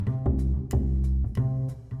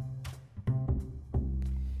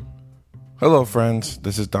Hello, friends.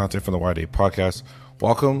 This is Dante from the Y Day Podcast.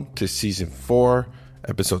 Welcome to Season 4,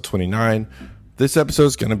 Episode 29. This episode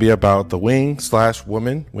is going to be about the wing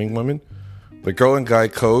woman, the girl and guy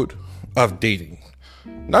code of dating.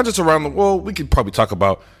 Not just around the world, we could probably talk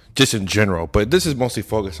about just in general, but this is mostly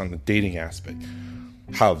focused on the dating aspect,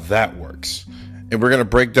 how that works. And we're going to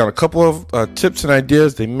break down a couple of tips and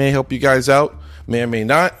ideas. They may help you guys out, may or may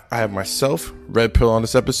not. I have myself, Red Pill, on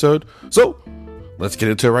this episode. So let's get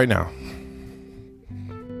into it right now.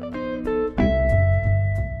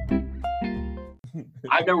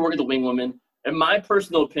 I've never worked with a wing woman. In my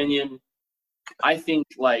personal opinion, I think,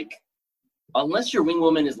 unless your wing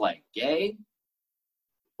woman is, gay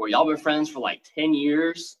or y'all been friends for, 10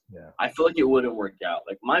 years, I feel like it wouldn't work out.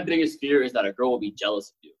 My biggest fear is that a girl will be jealous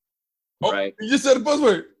of you, right? You just said a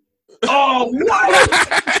buzzword. Oh, what?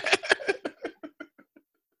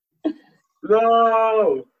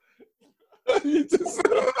 No. You just said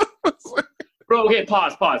a buzzword. Bro, okay,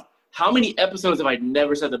 pause. How many episodes have I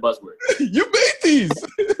never said the buzzword? You made these.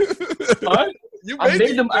 Huh? I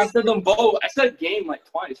made them. These. I said them both. I said game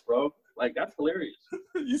twice, bro. That's hilarious.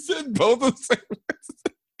 You said both of the same.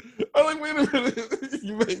 I'm wait a minute.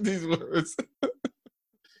 You made these words.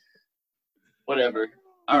 Whatever.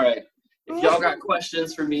 All right. If y'all got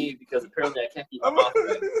questions for me, because apparently I can't keep them off.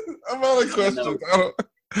 I'm out of questions.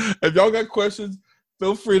 If y'all got questions,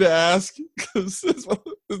 feel free to ask. Because this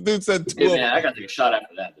dude said two. Hey, man, I gotta take a shot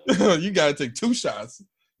after that, though. You gotta take 2 shots.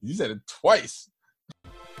 You said it twice.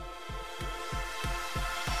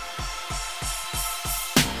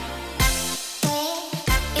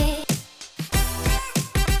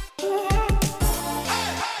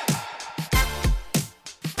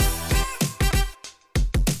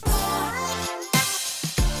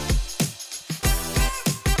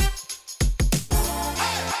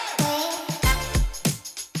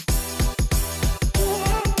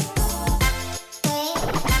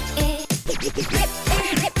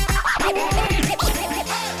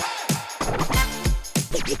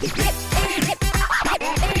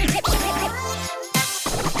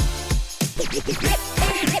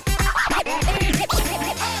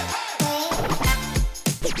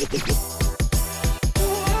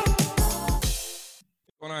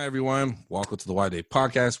 What's going on, everyone? Welcome to the Y Day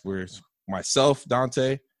Podcast. Where myself,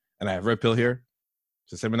 Dante, and I have Red Pill here.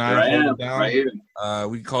 Just him and I. Right here.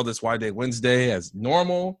 We call this Y Day Wednesday as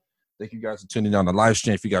normal. Thank you guys for tuning in on the live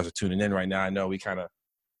stream. If you guys are tuning in right now, I know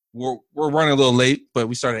we're running a little late, but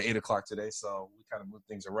we started at 8 o'clock today, so we kind of moved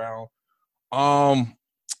things around.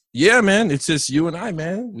 Yeah, man, it's just you and I,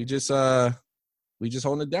 man. We just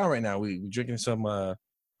holding it down right now. We drinking some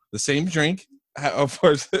the same drink, of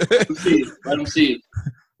course. Let them see.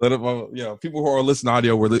 People who are listening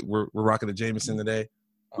audio, we're rocking the Jameson today.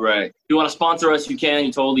 Right. If you want to sponsor us, you can.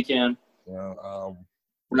 You totally can. Yeah.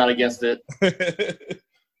 We're not against it.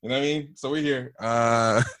 You know what I mean? So we're here.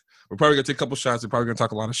 We're probably gonna take a couple shots. We're probably gonna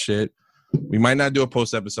talk a lot of shit. We might not do a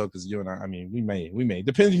post episode because you and I mean, we may.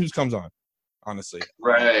 Depending who comes on, honestly.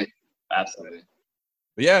 Right. Absolutely.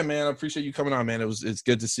 But yeah, man, I appreciate you coming on, man. It's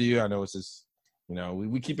good to see you. I know it's just,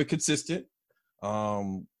 we keep it consistent.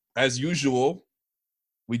 As usual,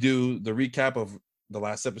 we do the recap of the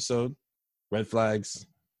last episode, red flags,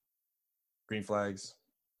 green flags,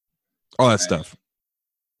 all that stuff.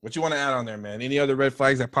 What you want to add on there, man? Any other red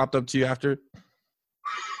flags that popped up to you after?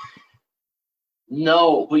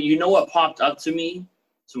 No, but you know what popped up to me?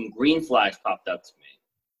 Some green flags popped up to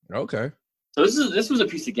me. Okay. So this was a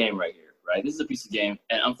piece of game right here, right? This is a piece of game,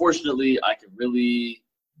 and unfortunately, I could really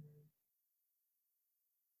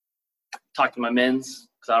talk to my men's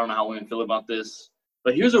because I don't know how women feel about this.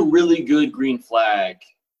 But here's a really good green flag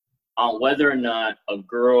on whether or not a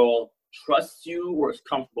girl trusts you or is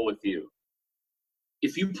comfortable with you.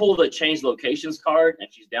 If you pull the change locations card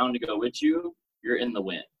and she's down to go with you, you're in the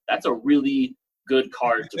win. That's a really good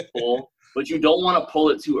card to pull, but you don't want to pull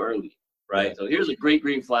it too early, right? Yeah. So here's a great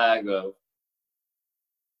green flag of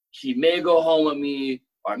she may go home with me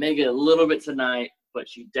or I may get a little bit tonight, but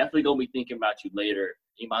she definitely gonna be thinking about you later.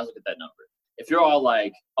 You might as well get that number. If you're all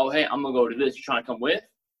like, oh, hey, I'm gonna go to this, you trying to come with?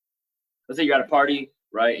 Let's say you're at a party,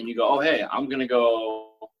 right? And you go, oh, hey, I'm gonna go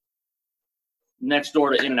next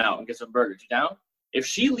door to In-N-Out and get some burgers. You down? If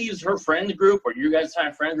she leaves her friend group or you guys'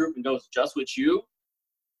 time friend group and goes just with you,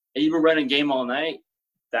 and you've been running game all night,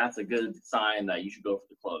 that's a good sign that you should go for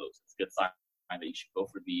the close. It's a good sign that you should go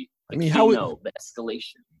for the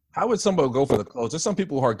escalation. How would somebody go for the close? There's some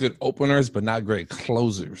people who are good openers but not great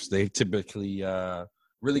closers. They typically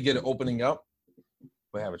really get it opening up,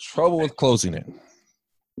 but have trouble with closing it.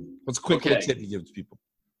 What's a quick little tip you give to people?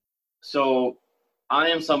 So I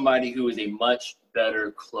am somebody who is a much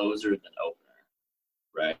better closer than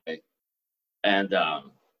opener, right? And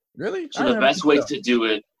Really? so the best way to do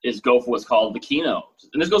it is go for what's called the keynote.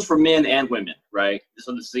 And this goes for men and women, right?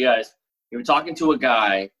 So this is, guys, you're talking to a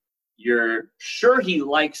guy, you're sure he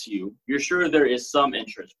likes you, you're sure there is some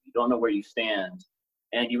interest, you don't know where you stand,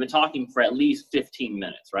 and you've been talking for at least 15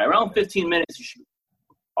 minutes, right? Around 15 minutes, you should,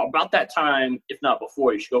 about that time, if not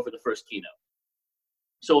before, you should go for the first keynote.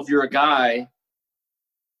 So if you're a guy,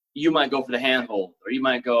 you might go for the handhold, or you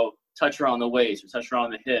might go touch her on the waist, or touch her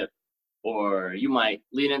on the hip, or you might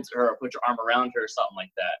lean into her, or put your arm around her, or something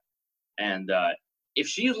like that. And if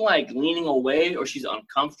she's like leaning away or she's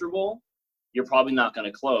uncomfortable, you're probably not going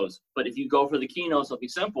to close. But if you go for the keynote, something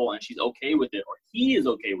simple, and she's okay with it, or he is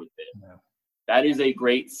okay with it, that is a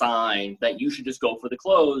great sign that you should just go for the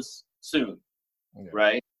close soon,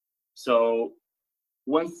 right? So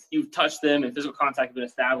once you've touched them and physical contact has been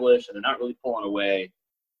established and they're not really pulling away,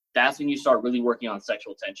 that's when you start really working on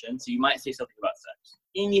sexual tension. So you might say something about sex,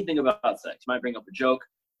 anything about sex. You might bring up a joke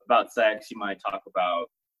about sex. You might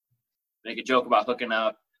make a joke about hooking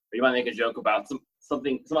up, or you might make a joke about some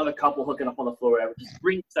other couple hooking up on the floor, or whatever. Just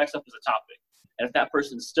bring sex up as a topic. And if that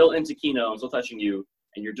person's still into keno and still touching you,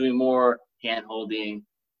 and you're doing more hand holding,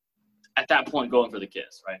 at that point, going for the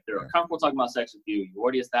kiss, right? They're comfortable talking about sex with you. You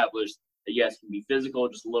already established that yes, it can be physical,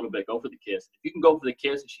 just a little bit. Go for the kiss. If you can go for the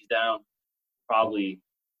kiss and she's down, probably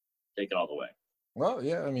take it all the way. Well,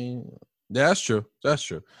 yeah, I mean, yeah, that's true. That's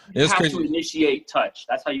true. You have to initiate touch.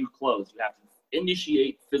 That's how you close. You have to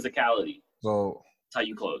initiate physicality. So that's how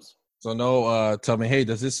you close. So no, tell me, hey,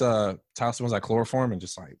 does this tell someone's like chloroform and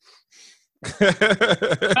just like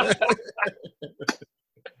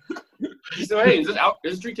so hey, does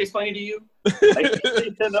this drink taste funny to you?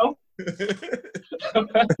 No? Does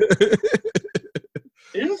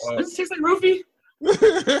it taste like roofie? Oh,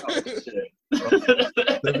 shit.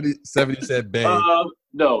 70 said bae.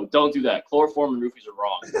 No, don't do that. Chloroform and roofies are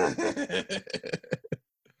wrong.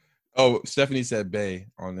 Oh, Stephanie said bae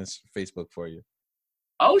on this Facebook for you.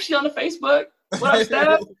 Oh, she on the Facebook? What up,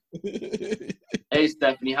 Steph? Hey,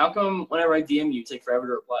 Stephanie, how come whenever I DM you take forever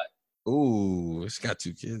to reply? Ooh, she's got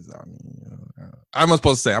 2 kids. I mean, I'm not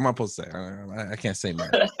supposed to say. I can't say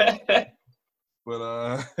much. But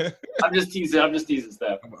I'm just teasing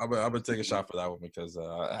Steph. I'm gonna take a shot for that one because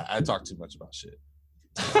I talk too much about shit.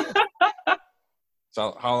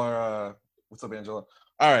 So holler, what's up, Angela?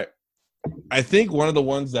 All right. I think one of the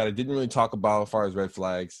ones that I didn't really talk about as far as red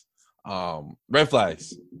flags. Red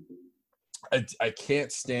flags. I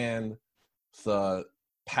can't stand the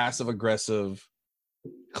passive aggressive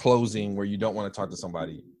closing where you don't want to talk to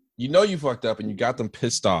somebody. You know you fucked up and you got them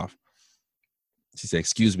pissed off. She said,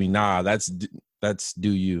 "Excuse me, nah, that's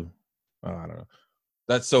do you." Oh, I don't know.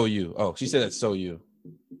 That's so you. Oh, she said that's so you.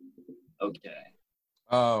 Okay.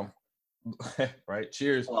 Right.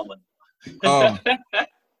 Cheers.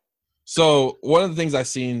 So one of the things I've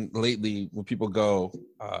seen lately when people go,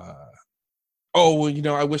 oh, well, you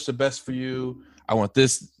know, I wish the best for you. I want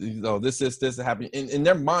this, this to happen. In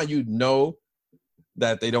their mind, you know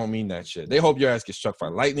that they don't mean that shit. They hope your ass gets struck by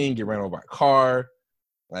lightning, get ran over by a car,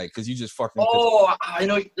 like, because you just fucking. Oh, I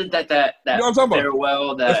know that. You know what I'm talking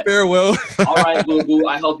about? That farewell. All right, boo boo.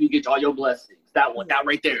 I hope you get all your blessings. That one, that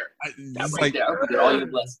right there. That right there. I hope you get all your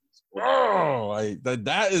blessings. Oh, like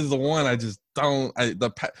that is the one I just don't.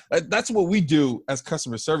 That's what we do as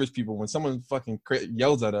customer service people. When someone fucking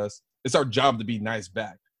yells at us, it's our job to be nice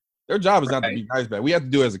back. Their job is not to be nice back. We have to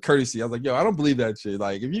do it as a courtesy. I was like, yo, I don't believe that shit.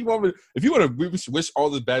 Like, if you want to wish all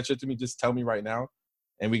this bad shit to me, just tell me right now,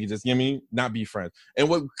 and we can just, not be friends. And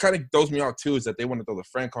what kind of throws me off too is that they want to throw the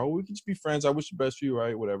friend card. We can just be friends. I wish the best for you,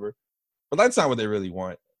 right? Whatever. But that's not what they really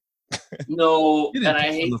want. No, and I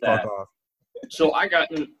hate that.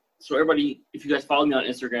 So everybody, if you guys follow me on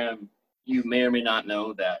Instagram, you may or may not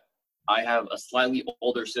know that I have a slightly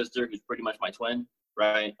older sister who's pretty much my twin,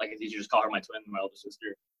 right? Like, it's easier to just call her my twin than my older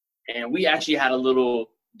sister. And we actually had a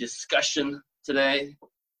little discussion today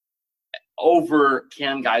over,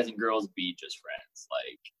 can guys and girls be just friends?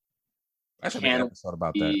 Like, I should make an episode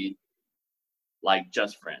about that. Like,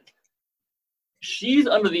 just friends. She's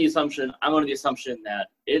under the assumption, I'm under the assumption that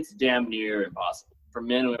it's damn near impossible for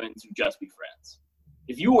men and women to just be friends.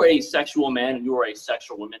 If you were a sexual man and you were a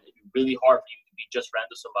sexual woman, it'd be really hard for you to be just friends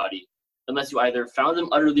with somebody unless you either found them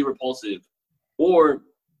utterly repulsive or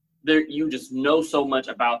you just know so much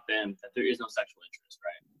about them that there is no sexual interest,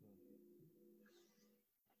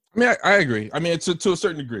 I right? mean, I agree. I mean, it's to a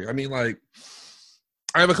certain degree. I mean, like,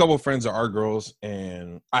 I have a couple of friends that are girls,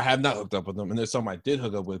 and I have not hooked up with them. And there's some I did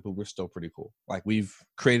hook up with, but we're still pretty cool. Like, we've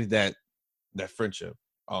created that friendship.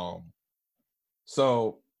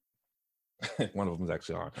 So one of them is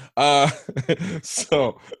actually on.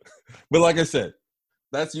 So, but like I said,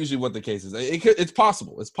 That's usually what the case is. It's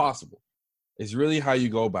possible. It's possible. It's really how you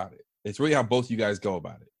go about it. It's really how both you guys go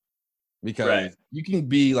about it. Because you can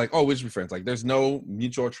be like, oh, we should be friends. Like, there's no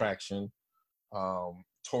mutual attraction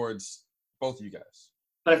towards both of you guys.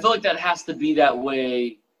 But I feel like that has to be that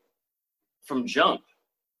way from jump.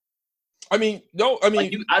 I mean, no. I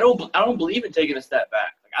mean, like I don't believe in taking a step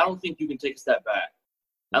back. Like, I don't think you can take a step back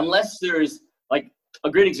unless there's like a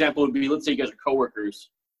great example would be, let's say you guys are coworkers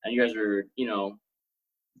and you guys are,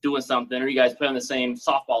 doing something, or you guys play on the same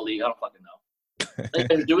softball league. I don't fucking know.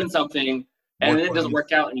 Like, you're doing something and then it doesn't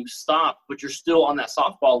work out and you stop, but you're still on that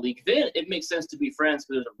softball league. Then it makes sense to be friends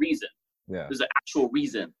because there's a reason. Yeah. There's an actual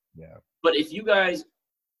reason. Yeah. But if you guys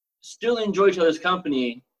still enjoy each other's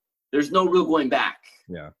company, there's no real going back.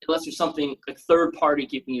 Yeah. Unless there's something like third party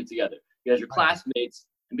keeping you together. You guys are classmates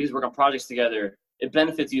and because you work on projects together, it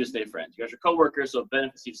benefits you to stay friends. You guys are coworkers, so it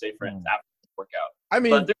benefits you to stay friends after the workout. I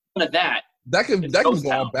mean, but if there's none of that. That can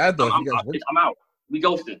go all bad though. I'm out. We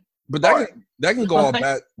ghosted. But that can go all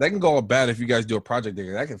bad. That can go all bad if you guys do a project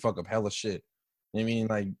together. That can fuck up hella shit. I mean,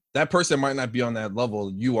 like that person might not be on that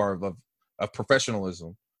level you are of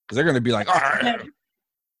professionalism because they're gonna be like,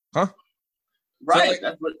 huh? Right.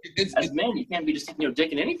 So, like, as men, you can't be just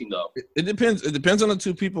dick in anything though. It depends. It depends on the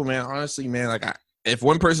two people, man. Honestly, man. Like, if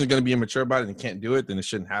one person is gonna be immature about it and can't do it, then it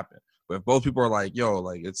shouldn't happen. But if both people are like, yo,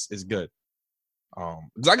 like it's good.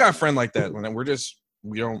 Because I got a friend like that. When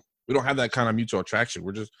we don't have that kind of mutual attraction.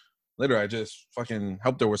 We're just literally, I just fucking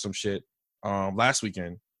helped her with some shit last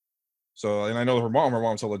weekend. So, and I know her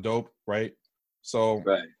mom's hella dope, right? So,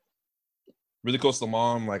 really close to the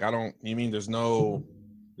mom. Like, there's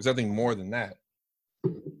nothing more than that.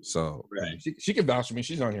 So, she can vouch for me.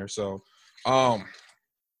 She's on here. So, but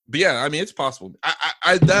yeah, I mean, it's possible.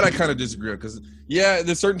 I kind of disagree because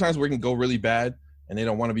there's certain times where it can go really bad and they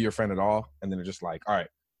don't want to be your friend at all, and then they're just like, all right.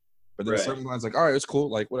 But there's certain times like, all right, it's cool,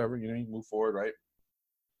 like whatever, you move forward, right?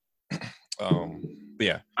 But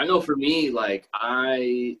yeah, I know for me, like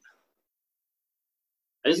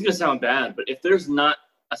this is gonna sound bad, but if there's not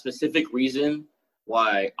a specific reason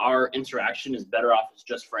why our interaction is better off as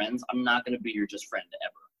just friends, I'm not gonna be your just friend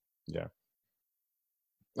ever. Yeah.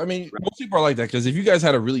 I mean, most people are like that because if you guys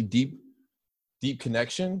had a really deep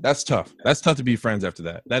connection, that's tough. That's tough to be friends after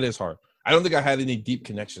that. That is hard. I don't think I had any deep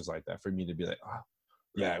connections like that for me to be like,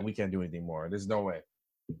 yeah, we can't do anything more. There's no way.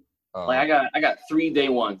 Like I got 3 day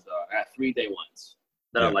ones though. I got 3 day ones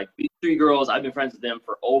that are like these 3 girls. I've been friends with them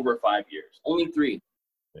for over 5 years. Only 3.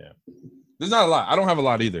 Yeah. There's not a lot. I don't have a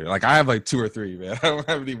lot either. Like I have like 2 or 3, man. I don't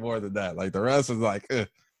have any more than that. Like the rest is like, But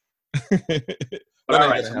all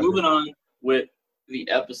right, so moving on with the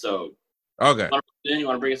episode. Okay. You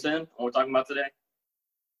want to bring us in? What we're talking about today?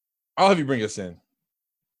 I'll have you bring us in.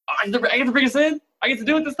 I get to bring us in? I get to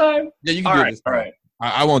do it this time? Yeah, you can do it this time. All right.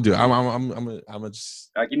 I won't do it. I'm just.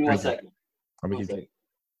 All right, give me 1 second. I'm gonna keep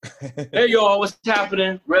Hey y'all, what's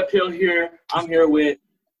happening? Rep Hill here. I'm here with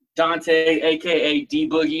Dante, aka D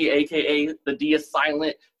Boogie, aka the D is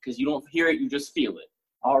silent because you don't hear it, you just feel it.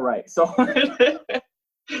 All right, so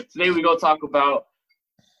today we go talk about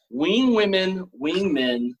wing women, wing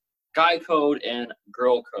men, guy code, and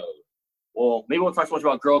girl code. Well, maybe we won't talk so much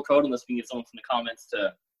about girl code unless we can get someone from the comments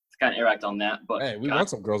to kind of interact on that. But hey, we want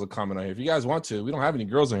some girls to comment on here. If you guys want to, we don't have any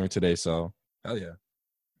girls on here today, so hell yeah.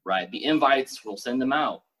 Right. The invites, we'll send them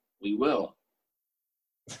out. We will.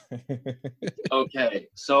 Okay.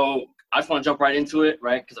 So I just want to jump right into it,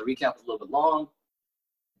 right? Because the recap is a little bit long.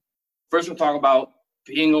 First, we'll talk about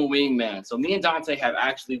being a wingman. So me and Dante have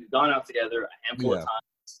actually gone out together a handful of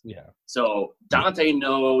times. Yeah. So Dante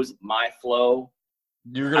knows my flow.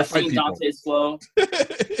 I've seen Dante's flow,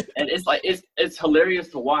 and it's like it's hilarious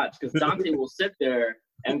to watch because Dante will sit there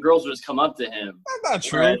and girls will just come up to him.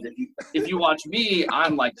 That's not true. If you watch me,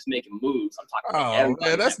 I'm like just making moves. I'm talking. Oh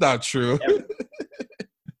man, that's not true.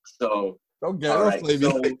 So don't play me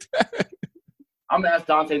like that. I'm gonna ask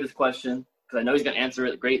Dante this question because I know he's gonna answer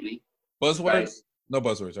it greatly. Buzzwords? Right? No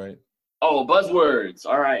buzzwords, right? Oh, buzzwords.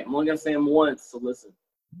 All right, I'm only gonna say them once. So listen,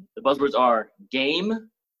 the buzzwords are game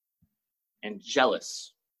and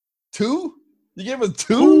jealous. 2? You gave us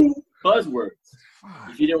 2 buzzwords.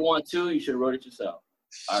 If you didn't want 2, you should have wrote it yourself.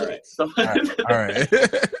 All right. So all right.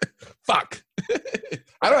 Fuck.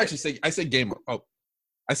 I don't actually say. I say game. Oh,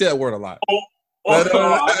 I say that word a lot. One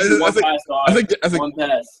pass.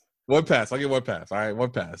 One pass. I'll get 1 pass. All right, 1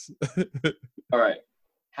 pass. All right.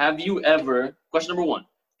 Have you ever? Question number 1.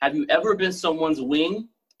 Have you ever been someone's wing,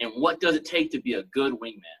 and what does it take to be a good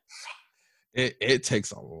wingman? It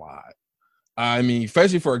takes a lot. I mean,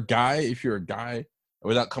 especially for a guy, if you're a guy,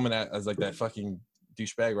 without coming at as like that fucking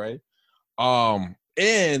douchebag, right?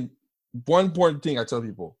 And one important thing I tell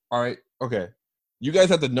people, all right, okay, you guys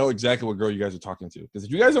have to know exactly what girl you guys are talking to. Because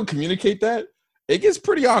if you guys don't communicate that, it gets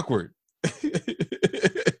pretty awkward.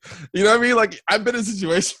 You know what I mean? Like, I've been in a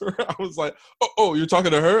situation where I was like, oh, you're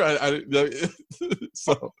talking to her?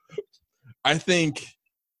 So I think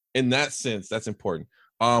in that sense, that's important.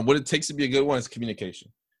 What it takes to be a good one is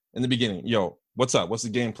communication. In the beginning, yo, what's up? What's the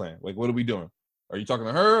game plan? Like, what are we doing? Are you talking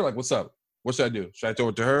to her? Like, what's up? What should I do? Should I throw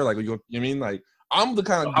it to her? Like, you know what I mean? Like, I'm the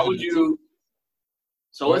kind of. How would you?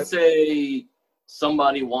 So let's say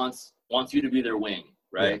somebody wants you to be their wing,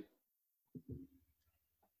 right? Yeah.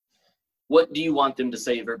 What do you want them to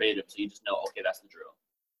say verbatim so you just know, okay, that's the drill?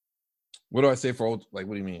 What do I say for old? Like,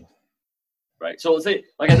 what do you mean? Right. So let's say,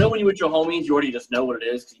 like, I know when you're with your homies, you already just know what it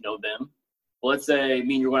is because you know them. Well, let's say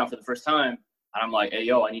me and you're going out for the first time, and I'm like, hey,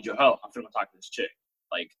 yo, I need your help. I'm finna talk to this chick.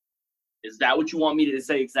 Like, is that what you want me to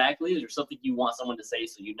say exactly? Is there something you want someone to say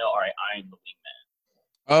so you know, all right, I'm the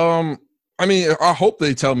wingman? I mean, I hope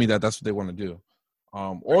they tell me that that's what they want to do.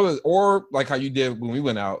 Or like how you did when we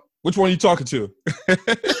went out. Which one are you talking to? Which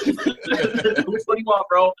one you want,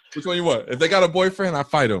 bro? Which one you want? If they got a boyfriend, I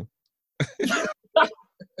fight them.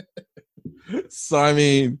 So, I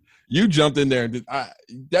mean, you jumped in there. And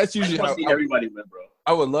that's usually how everybody went, bro.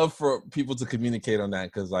 I would love for people to communicate on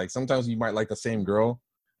that because, like, sometimes you might like the same girl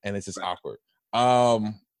and it's just awkward.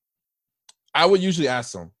 I would usually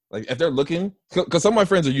ask them, like, if they're looking, because some of my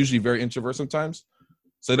friends are usually very introvert sometimes.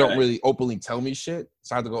 So they don't really openly tell me shit.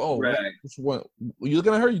 So I have to go, oh, which one? You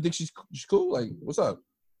looking at her? You think she's cool? Like, what's up?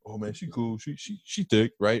 Oh, man, she cool. She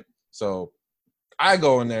thick, right? So I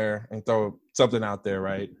go in there and throw something out there,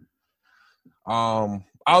 right? I'll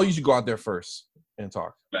usually go out there first and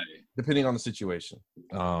talk, depending on the situation.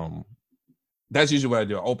 That's usually what I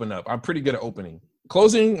do. I open up. I'm pretty good at opening.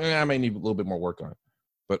 Closing, I may need a little bit more work on.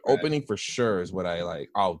 But opening for sure is what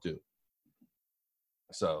I'll do.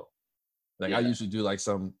 So. Like, I usually do, like,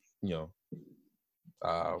 some, it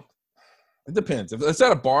depends. If it's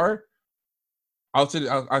at a bar, I'll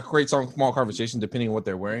create some small conversation depending on what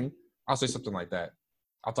they're wearing. I'll say something like that.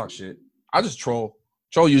 I'll talk shit. I'll just troll.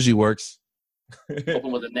 Troll usually works.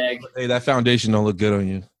 Open with a neg. Hey, that foundation don't look good on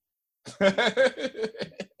you.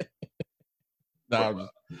 Nah,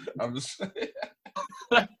 I'm just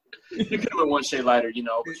You could have been one shade lighter,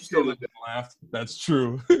 but you still look good. Laughed. That's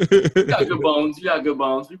true. You got good bones.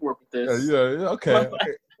 We can work with this. Yeah, okay.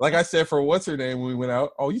 Like I said, for what's her name when we went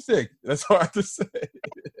out? Oh, you thick. That's hard to say.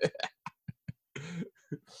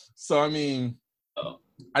 So, I mean,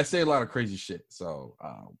 I say a lot of crazy shit. So,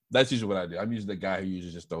 that's usually what I do. I'm usually the guy who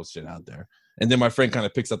usually just throws shit out there. And then my friend kind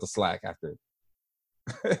of picks up the slack after.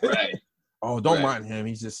 Right. Oh, don't mind him.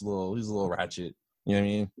 He's a little ratchet. You know what I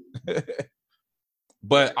mean?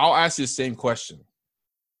 But I'll ask you the same question.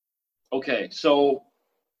 Okay, so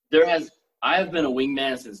I have been a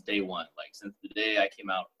wingman since day one, like since the day I came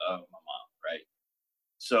out of my mom, right?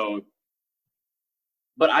 So,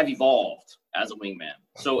 but I've evolved as a wingman.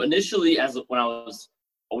 So initially, when I was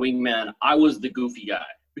a wingman, I was the goofy guy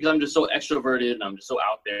because I'm just so extroverted and I'm just so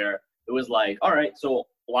out there. It was like, all right, so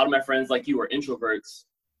a lot of my friends like you are introverts,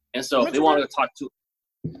 and so if they wanted to talk to,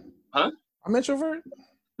 I'm introvert.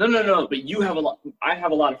 No. But you have I have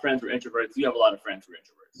a lot of friends who are introverts. You have a lot of friends who are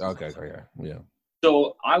introverts. Okay. Yeah.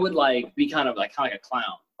 So I would be kind of like a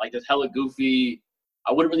clown, like just hella goofy.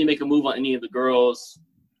 I wouldn't really make a move on any of the girls.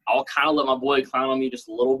 I'll kind of let my boy clown on me just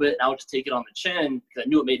a little bit, and I would just take it on the chin because I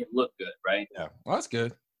knew it made him look good, right? Yeah. Well, that's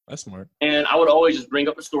good. That's smart. And I would always just bring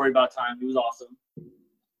up a story about time. He was awesome.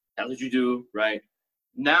 That's what you do, right?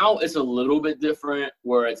 Now it's a little bit different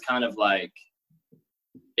where it's kind of like,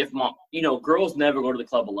 if girls never go to the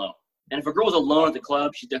club alone. And if a girl's alone at the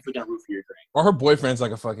club, she's definitely going to root for your drink. Or her boyfriend's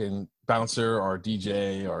like a fucking bouncer or a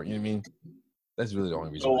DJ or, you know what I mean? That's really the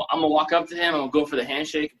only reason. So I'm going to walk up to him. I'm going to go for the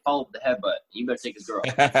handshake and follow up with the headbutt. You better take his girl.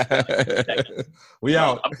 We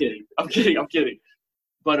out. I'm kidding.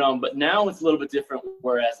 But now it's a little bit different,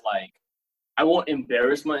 whereas, like, I won't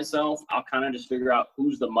embarrass myself. I'll kind of just figure out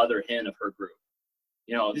who's the mother hen of her group.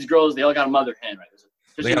 These girls, they all got a mother hen, right?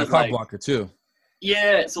 They got a cock blocker, too.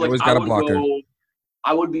 Yeah, so like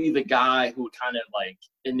I would be the guy who would kind of like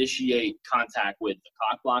initiate contact with the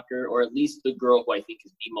cock blocker, or at least the girl who I think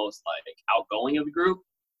is the most like outgoing of the group.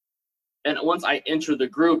 And once I enter the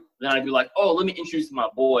group, then I'd be like, oh, let me introduce my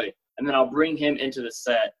boy, and then I'll bring him into the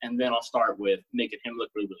set, and then I'll start with making him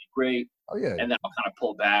look really, really great. Oh yeah. And then I'll kind of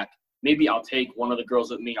pull back. Maybe I'll take one of the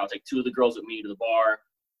girls with me. I'll take two of the girls with me to the bar,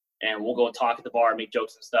 and we'll go talk at the bar, make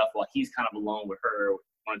jokes and stuff while he's kind of alone with her, with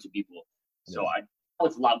one or two people. So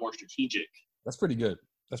it's a lot more strategic. That's pretty good.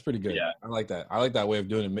 Yeah. I like that. I like that way of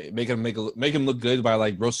doing it. Make him look good by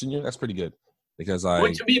like roasting you. That's pretty good. Because but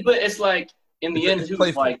it's like in the end, too,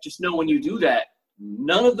 like just know when you do that,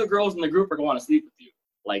 none of the girls in the group are going to want to sleep with you.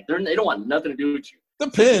 Like they don't want nothing to do with you.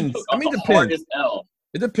 Depends. I mean, depends. Hardest L.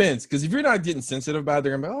 It depends, because if you're not getting sensitive about it,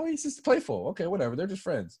 they're gonna be, oh, he's just playful. Okay, whatever. They're just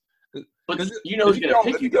friends. But you know, if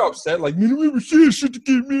you get upset, like, man, we were saying shit to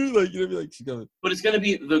get me, like, you know, like she's gonna. But it's gonna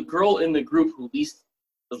be the girl in the group who least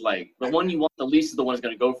is like the one you want the least is the one who's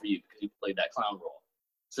gonna go for you because you played that clown role.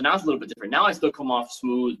 So now it's a little bit different. Now I still come off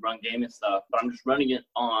smooth, run game and stuff, but I'm just running it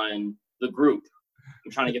on the group.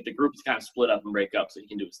 I'm trying to get the group to kind of split up and break up so he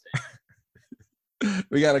can do his thing.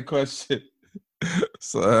 We got a question.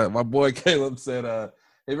 So my boy Caleb said, "Have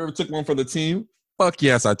you ever took one for the team?" Fuck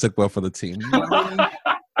yes, I took one for the team.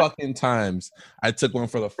 Fucking times I took one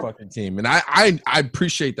for the fucking team, and I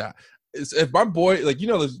appreciate that. If my boy, like, you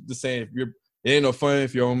know, the saying, if it ain't no fun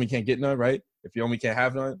if your homie can't get none, right? If your homie can't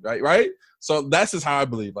have none, right? So that's just how I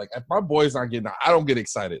believe. Like, if my boy's not getting none, I don't get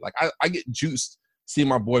excited. Like, I get juiced seeing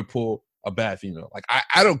my boy pull a bad female. Like,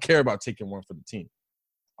 I don't care about taking one for the team.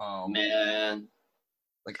 Man,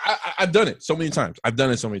 like I've done it so many times.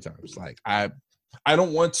 Like, I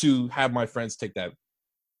don't want to have my friends take that.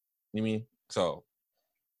 You mean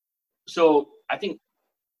So I think,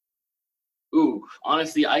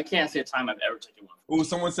 honestly, I can't say a time I've ever taken one.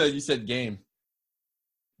 Someone said you said game.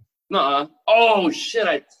 Nuh-uh. Oh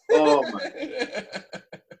shit! Oh my.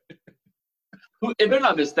 It better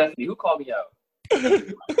not be Stephanie. Who called me out?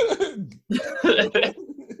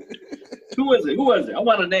 Who was it? I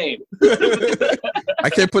want a name. I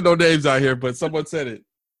can't put no names out here, but someone said it.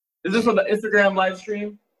 Is this from the Instagram live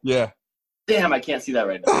stream? Yeah. Damn, I can't see that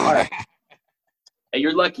right now. All right. Hey,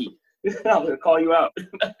 you're lucky. I'm gonna call you out.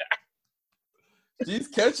 She's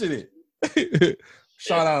catching it.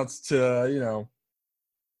 Shout outs to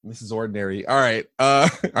Mrs. Ordinary. All right. I'm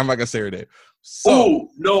not gonna say her name. So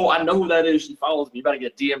no, I know who that is. She follows me. You better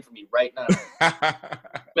get a DM from me right now.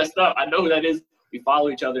 Messed up. I know who that is. We follow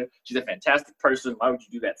each other. She's a fantastic person. Why would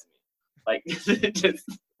you do that to me? Like, just.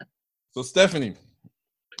 So Stephanie,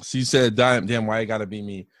 she said, "Damn, why it gotta be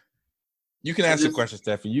me?" You can ask the question,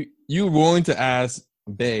 Stephanie. You willing to ask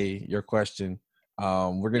Bay your question?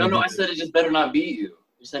 We're gonna. No. I said it just better not beat you.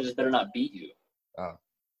 You said it just better not beat you. Oh.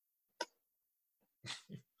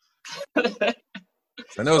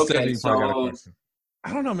 I know Stephanie probably got a question.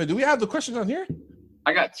 I don't know, man. Do we have the questions on here?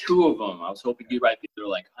 I got 2 of them. I was hoping you'd write through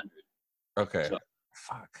like 100. Okay. So.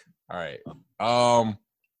 Fuck. All right.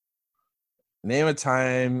 Name a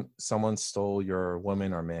time someone stole your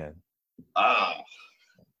woman or man.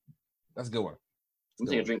 That's a good one. I'm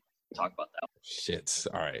taking a drink to talk about that. Shit.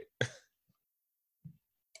 All right.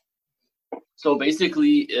 So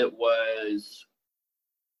basically, it was.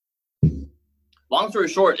 Long story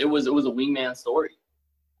short, it was a wingman story.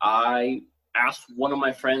 I asked one of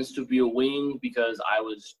my friends to be a wing because I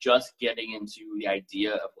was just getting into the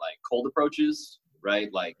idea of like cold approaches,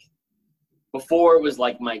 right? Like before it was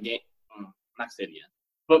like my game, not say it again,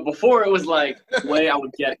 but before it was like the way I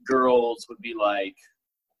would get girls would be like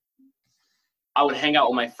I would hang out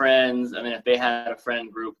with my friends, and then if they had a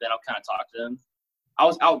friend group, then I'll kind of talk to them. I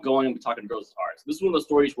was outgoing and talking to girls as hard. So this is one of the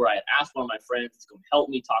stories where I had asked one of my friends to come help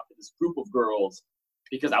me talk to this group of girls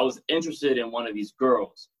because I was interested in one of these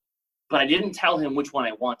girls. But I didn't tell him which one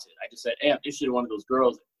I wanted. I just said, hey, I'm interested in one of those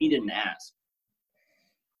girls. He didn't ask.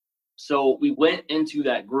 So we went into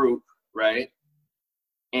that group, right?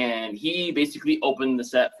 And he basically opened the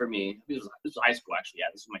set for me. This was high school, actually. Yeah,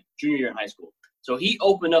 this was my junior year in high school. So he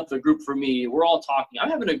opened up the group for me. We're all talking. I'm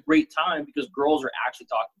having a great time because girls are actually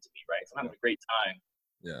talking to me, right? So I'm having a great time.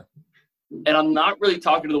 Yeah. And I'm not really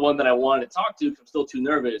talking to the one that I wanted to talk to because I'm still too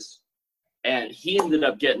nervous. And he ended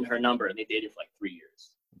up getting her number, and they dated for like 3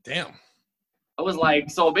 years. Damn. I was like,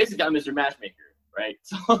 so basically I'm Mr. Matchmaker, right?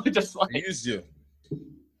 So just like. I used you.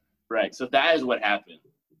 Right. So that is what happened.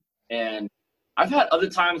 And I've had other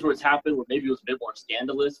times where it's happened where maybe it was a bit more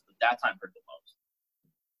scandalous, but that time hurt the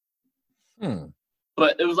most.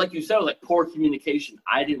 But it was like you said, it was like poor communication.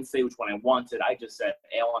 I didn't say which one I wanted. I just said,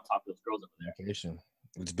 hey, I want to talk to those girls over there. Communication.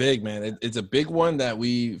 It's big, man. It's a big one that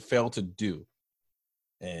we fail to do.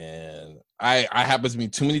 And I happens to me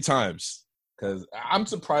too many times because I'm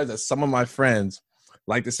surprised that some of my friends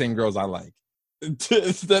like the same girls I like.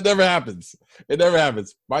 That never happens. It never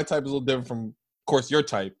happens. My type is a little different from, of course, your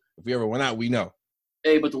type. If we ever went out, we know.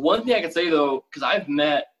 Hey, but the one thing I can say, though, because I've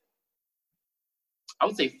met, I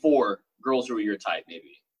would say 4 girls who were your type,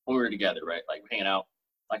 maybe, when we were together, right? Like, hanging out.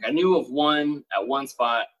 Like, I knew of one at one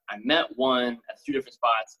spot. I met one at 2 different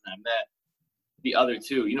spots, and I met the other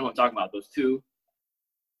 2. You know what I'm talking about, those 2?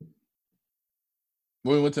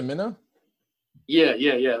 When we went to Minna? Yeah,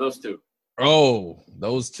 those 2. Oh,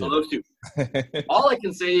 those 2. Oh, those 2. All I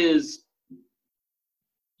can say is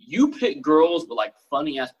you pick girls with like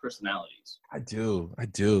funny ass personalities. I do. Like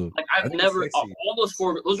I've never all those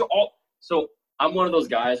four. Those are all. So I'm one of those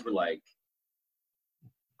guys where like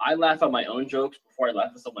I laugh at my own jokes before I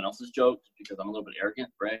laugh at someone else's jokes because I'm a little bit arrogant,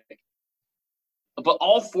 right? But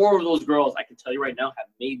all four of those girls, I can tell you right now, have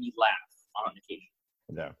made me laugh on occasion.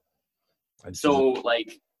 Yeah. So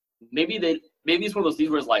like maybe it's one of those things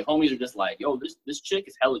where it's like homies are just like, yo, this chick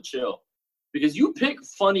is hella chill. Because you pick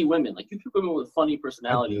funny women. Like, you pick women with funny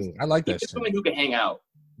personalities. I like that shit. shit. Women who can hang out.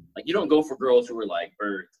 Like, you don't go for girls who are like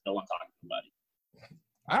birds. No one talking to anybody.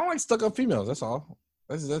 I don't like stuck-up females. That's all.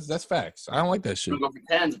 That's facts. I don't like that shit. You don't go for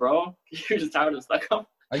tens, bro. You're just tired of stuck-up.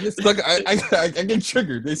 I get stuck. I get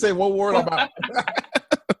triggered. They say one word, I'm out.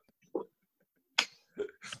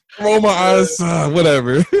 Roll my eyes.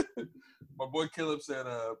 Whatever. My boy Caleb said,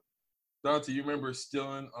 Dante, you remember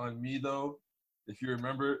stealing on me, though? If you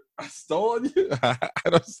remember, I stole on you. I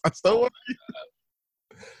stole on you.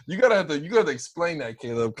 You gotta explain that,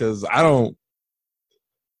 Caleb, because I don't.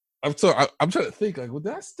 I'm trying to think. Like, well,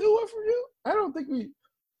 did I steal one from you? I don't think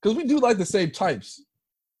because we do like the same types.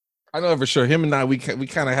 I know for sure. Him and I, we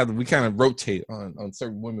kind of rotate on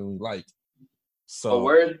certain women we like. So a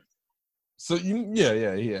word. So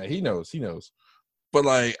yeah. He knows. But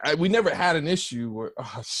like, we never had an issue where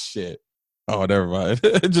shit. Oh, never mind.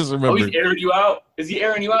 Just remember. Oh, he's airing you out? Is he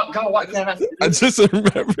airing you out? God, why can't I just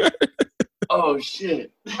remember. Oh,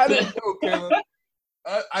 shit. I didn't know, Caleb.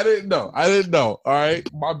 I didn't know. All right?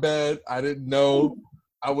 My bad. I didn't know.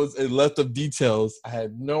 I was left of details. I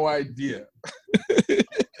had no idea.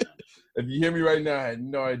 If you hear me right now, I had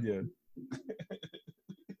no idea.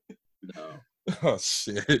 No. Oh,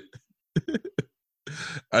 shit.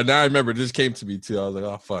 And now I remember. This came to me, too. I was like,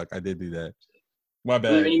 oh, fuck. I did do that. My bad.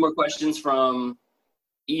 Do you have any more questions from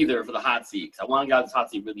either for the hot seat? Because I want to get out this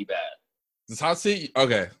hot seat really bad. This hot seat?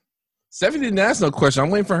 Okay. Stephanie didn't ask no question.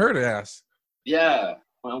 I'm waiting for her to ask. Yeah.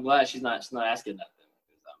 Well, I'm glad she's not asking nothing.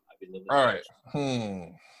 I've been living. All right.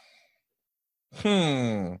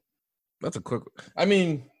 That's a quick. I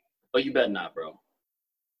mean. Oh, you better not, bro.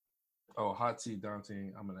 Oh, hot seat,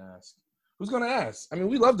 Dante. I'm gonna ask. Who's gonna ask? I mean,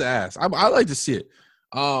 we love to ask. I like to see it.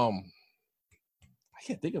 I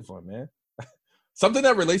can't think of one, man. Something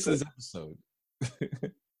that relates to this episode.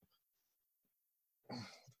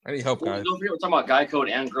 I need help, guys. Don't forget we're talking about guy code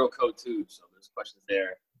and girl code too, so there's questions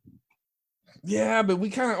there. Yeah, but we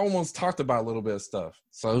kind of almost talked about a little bit of stuff,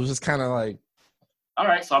 so it was just kind of like. All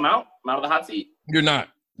right, so I'm out. I'm out of the hot seat. You're not.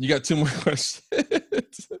 You got two more questions.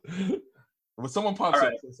 When someone pops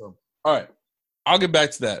up, say something. All right, I'll get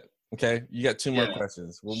back to that. Okay, you got two more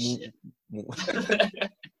questions. We'll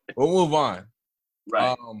move on.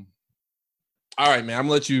 Right. All right, man. I'm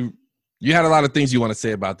gonna let you. You had a lot of things you want to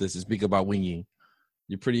say about this and speak about winging.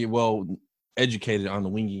 You're pretty well educated on the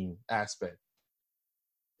winging aspect.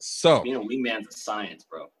 So, being a wingman's a science,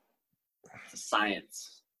 bro. It's a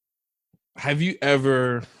science. Have you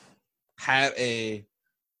ever had a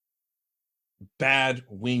bad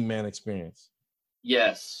wingman experience?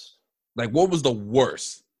 Yes. Like, what was the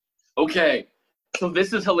worst? Okay, so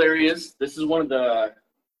this is hilarious. This is one of the.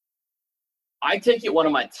 I take it one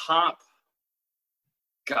of my top.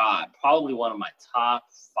 God, probably one of my top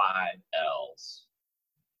 5 L's.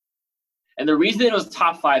 And the reason it was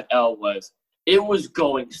top 5 L was it was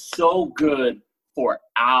going so good for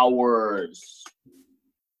hours.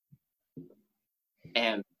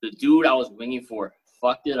 And the dude I was winging for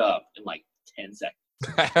fucked it up in like 10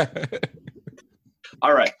 seconds.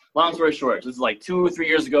 All right, long story short, this is like 2 or 3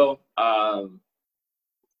 years ago,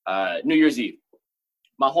 New Year's Eve.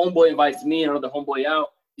 My homeboy invites me and another homeboy out.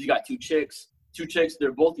 He's got 2 chicks.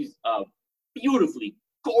 They're both these beautifully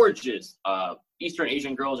gorgeous Eastern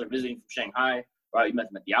Asian girls are visiting from Shanghai. Right, we met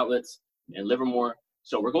them at the outlets in Livermore.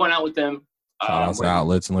 So we're going out with them. Shout out to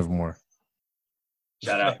outlets in Livermore.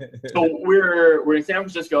 Shout out. So we're in San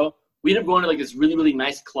Francisco. We ended up going to like this really, really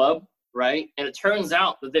nice club, right? And it turns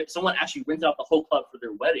out that someone actually rented out the whole club for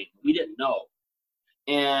their wedding. We didn't know.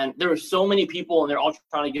 And there were so many people, and they're all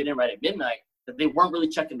trying to get in right at midnight that they weren't really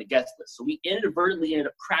checking the guest list. So we inadvertently ended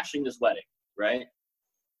up crashing this wedding, right?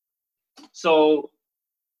 So,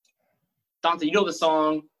 Dante, you know the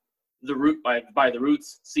song "The Root" by The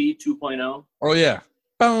Roots, C 2.0? Oh yeah,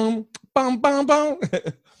 boom, boom, boom, boom.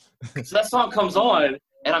 So that song comes on,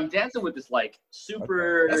 and I'm dancing with this like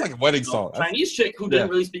super. That's like a wedding song. Chinese chick who didn't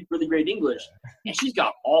really speak really great English, and she's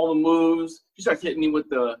got all the moves. She starts hitting me with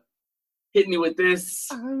this.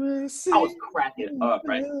 I was cracking up,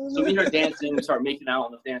 right? So we start dancing, we start making out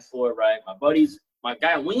on the dance floor, right? My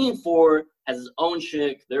guy I'm winging for has his own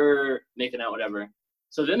chick. They're making out, whatever.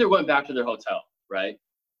 So then they're going back to their hotel, right?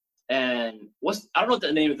 And I don't know what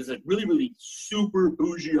the name of this is, a really, really super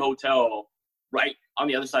bougie hotel right on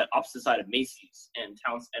the other side, opposite side of Macy's in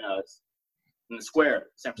the square,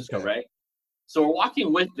 San Francisco, Okay. right? So we're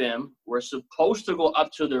walking with them. We're supposed to go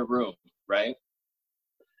up to their room, right?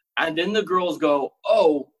 And then the girls go,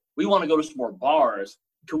 oh, we want to go to some more bars.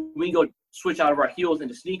 Can we go switch out of our heels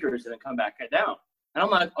into sneakers and then come back down? And I'm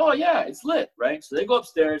like, oh, yeah, it's lit, right? So they go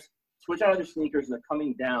upstairs, switch out of their sneakers, and they're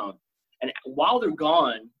coming down. And while they're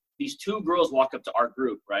gone, these two girls walk up to our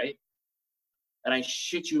group, right? And I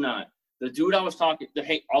shit you not, the dude I was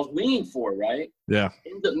waiting for, right? Yeah.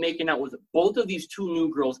 Ended up making out with both of these two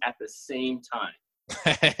new girls at the same time.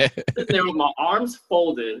 Sitting there with my arms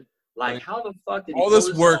folded, like how the fuck did he all pull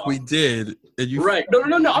this work off? we did, and you Right? No.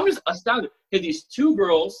 I'm just astounded. He had these two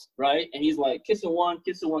girls, right? And he's like kissing one,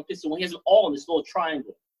 kissing one, kissing one. He has them all in this little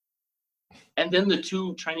triangle. And then the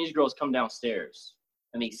two Chinese girls come downstairs,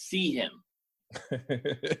 and they see him.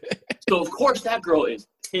 So of course that girl is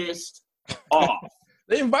pissed off.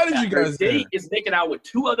 They invited you guys. Her date is making out with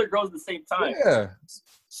two other girls at the same time. Yeah.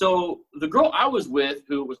 So the girl I was with,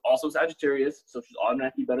 who was also Sagittarius, so she's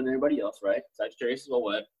automatically better than everybody else, right? Sagittarius is all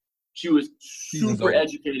what? She was super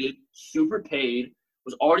educated, super paid,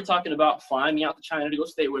 was already talking about flying me out to China to go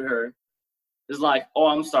stay with her. It's like, oh,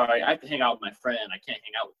 I'm sorry, I have to hang out with my friend. I can't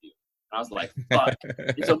hang out with you. And I was like, fuck.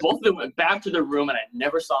 And so both of them went back to their room, and I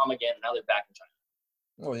never saw them again, and now they're back in China.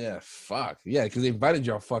 Oh, yeah, fuck. Yeah, because they invited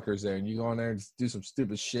y'all fuckers there, and you go in there and just do some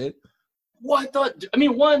stupid shit. What the? I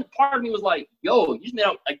mean, one part of me was like, yo, you just made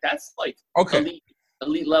out, like, that's like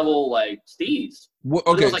elite level, like, steez. Well,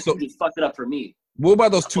 But okay, it was like, so you just fucked it up for me. what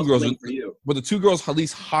about those two girls? For you. Were the two girls at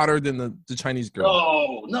least hotter than the Chinese girl?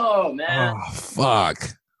 Oh, no, man. Oh, fuck.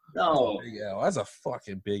 No. Big L. That's a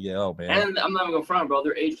fucking big L, man. And I'm not even going to front, bro.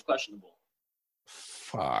 Their age is questionable.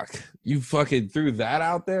 Fuck. You fucking threw that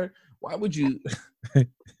out there? Why would you? And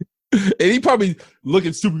he probably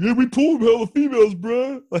looking stupid. Yeah, we pulled hella females,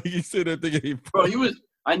 bro. Like he said that thinking. Bro,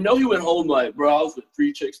 I know he went home like, bro, I was with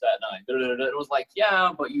 3 chicks that night. It was like,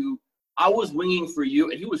 yeah, but I was winging for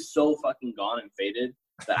you. And he was so fucking gone and faded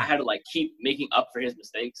that I had to like keep making up for his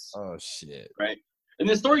mistakes. Oh, shit. Right. And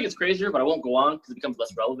the story gets crazier, but I won't go on because it becomes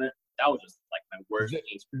less relevant. That was just like my worst.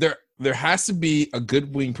 There has to be a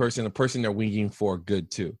good wing person, a person they're winging for good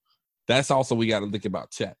too. That's also we got to think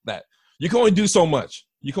about chat. That you can only do so much.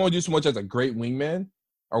 You can only do so much as a great wingman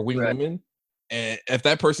or wingwoman. And if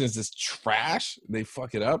that person is just trash, they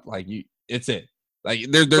fuck it up. Like it's it. Like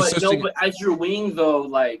there's but as your wing though,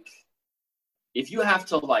 like if you have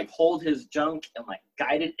to like hold his junk and like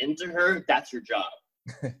guide it into her, that's your job.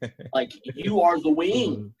 Like you are the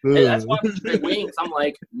wing. And that's why I'm great wings. I'm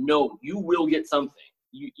like, no, you will get something.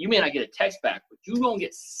 You may not get a text back, but you gonna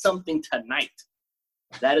get something tonight.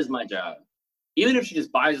 That is my job. Even if she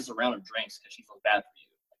just buys us a round of drinks because she feels bad for you,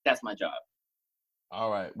 that's my job. All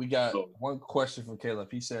right, we got one question from Caleb.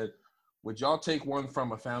 He said, "Would y'all take one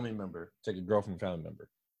from a family member? Take a girl from a family member,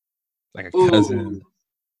 like a cousin?" Ooh,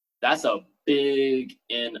 that's a big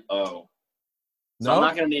no. So No? I'm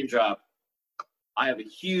not gonna name drop. I have a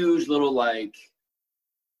huge little like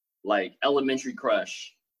elementary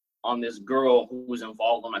crush on this girl who was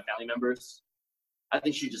involved with my family members. I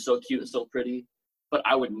think she's just so cute and so pretty. But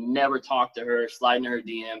I would never talk to her, slide into her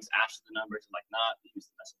DMs, ask for the numbers. I'm like, nah, he used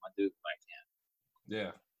to mess with my dude, but I can't.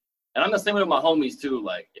 Yeah. And I'm the same with my homies too.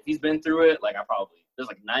 Like, if he's been through it, like there's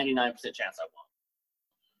like 99% chance I won't.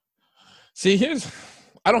 See,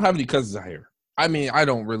 I don't have any cousins out here. I mean, I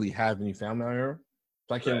don't really have any family out here,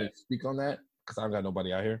 so I can't really speak on that because I don't got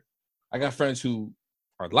nobody out here. I got friends who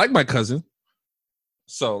are like my cousin,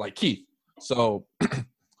 so like Keith. So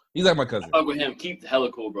he's like my cousin. I fuck with him. Keith hella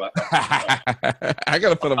cool, bro. I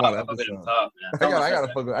gotta put him on an episode. I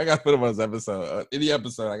gotta put him on this episode. Any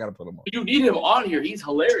episode, I gotta put him on. You need him on here. He's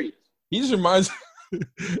hilarious. He just reminds,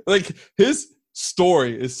 like his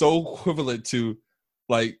story is so equivalent to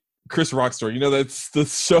like Chris Rock's story. You know, that's the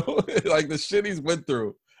show, like the shit he's went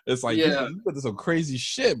through. It's like, yeah, you went through some crazy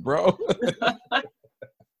shit, bro.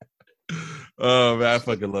 Oh man, I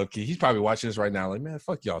fucking love Keith. He's probably watching this right now. Like, man,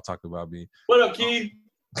 fuck y'all talking about me. What up, Keith?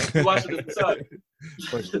 You watching this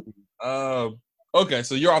episode? Okay,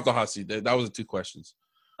 so you're off the hot seat. That was the 2 questions.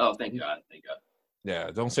 Oh, thank God. Thank God.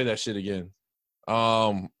 Yeah, don't say that shit again.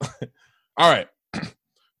 All right.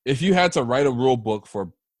 If you had to write a rule book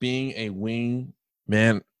for being a wing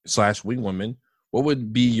man / wing woman, what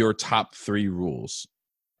would be your top 3 rules?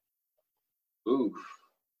 Ooh.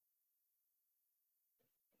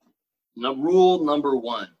 Rule number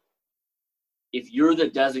 1. If you're the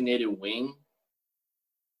designated wing,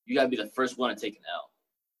 you gotta be the first one to take an L.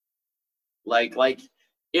 Like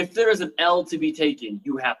if there is an L to be taken,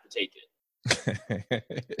 you have to take it.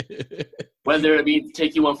 Whether it means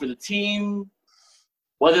take you one for the team,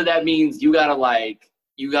 whether that means you gotta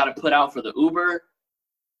put out for the Uber,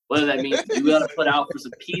 whether that means you gotta put out for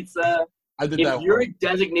some pizza. If you're a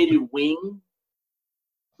designated wing,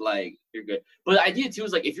 like, you're good. But the idea too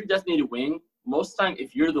is like, if you're designated wing, most of the time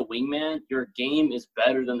if you're the wingman, your game is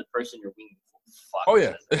better than the person you're winging for. Fuck. Oh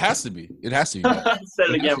yeah, it has to be. It has to be. Better. Say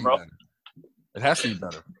it again, bro. It has to be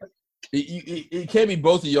better. It can't be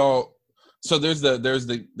both of y'all. So there's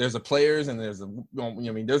the players and there's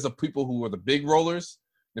there's the people who are the big rollers,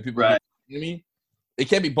 the people right. It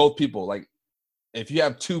can't be both people. Like if you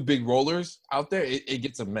have two big rollers out there, it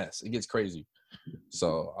gets a mess. It gets crazy.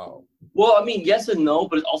 So well, I mean, yes and no,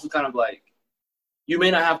 but it's also kind of like you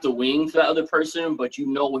may not have to wing for that other person, but you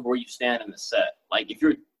know where you stand in the set. Like if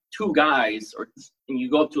you're two guys and you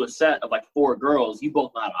go up to a set of like four girls, you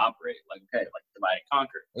both know how to operate. Like, okay, like divide and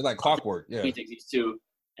conquer. It's like clockwork, yeah. He takes these two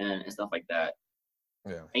and stuff like that.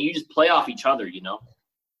 Yeah. And you just play off each other, you know?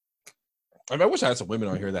 I mean, I wish I had some women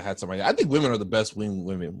on here that had somebody. I think women are the best wing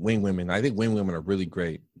women. I think wing women are really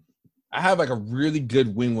great. I have like a really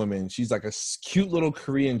good wing woman. She's like a cute little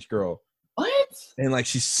Korean girl. What? And like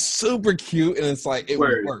she's super cute, and it's like it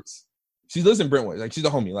works. She lives in Brentwood. Like she's a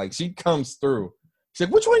homie. Like she comes through. She's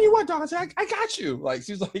like, which one you want, dog? I said, I got you. Like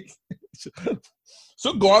she's like,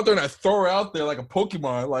 she'll go out there and I throw her out there like a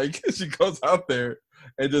Pokemon. Like she goes out there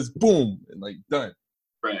and just boom and like done.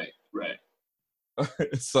 Right.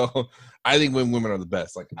 So I think women are the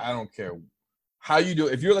best. Like I don't care how you do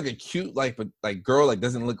it. If you're like a cute girl like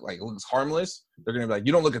doesn't look like looks harmless, they're gonna be like,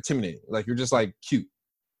 you don't look intimidating. Like you're just like cute.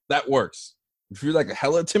 That works. If you're like a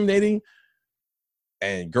hella intimidating,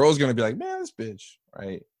 and girls gonna be like, man, this bitch,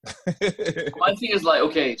 right? My thing is like,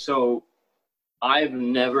 okay, so I've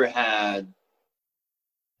never had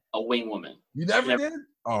a wing woman. You never did?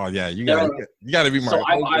 Oh yeah, you gotta be my. So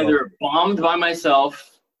I've either bombed by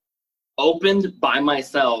myself, opened by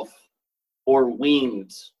myself, or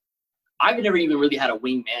winged. I've never even really had a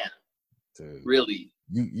wingman. Dude, really.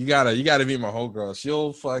 You gotta be my whole girl.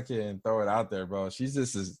 She'll fucking throw it out there, bro. She's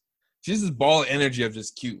this ball of energy of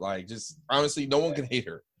just cute. Like just honestly, no one can hate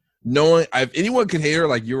her. No one, if anyone can hate her,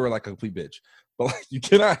 like you were like a complete bitch. But like you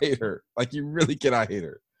cannot hate her. Like you really cannot hate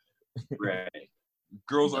her. Right.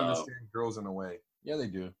 Girls understand girls in a way. Yeah, they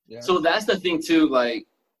do. Yeah. So that's the thing too, like,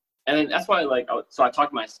 and that's why like so I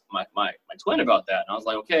talked to my twin about that, and I was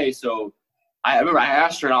like, okay, so I remember I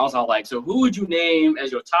asked her and I was all like, so who would you name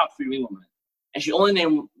as your top 3 wing women? And she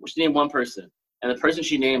named one person. And the person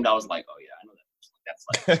she named, I was like, oh yeah, I know that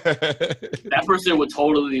person. That's like that person would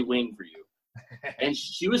totally wing for you. And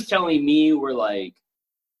she was telling me we're like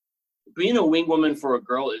being a wing woman for a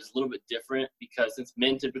girl is a little bit different because since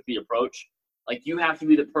men typically approach, like you have to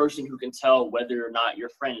be the person who can tell whether or not your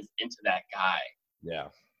friend is into that guy. Yeah.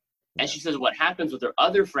 And she says what happens with her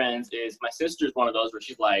other friends is my sister's one of those where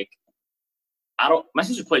she's like, my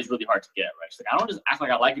sister plays really hard to get, right? She's like, I don't just act like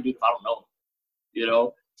I like a dude if I don't know him, you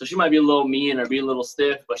know? So she might be a little mean or be a little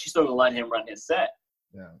stiff, but she's still gonna let him run his set.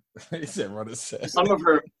 Yeah. He said run his set. Some of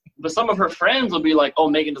her friends will be like, oh,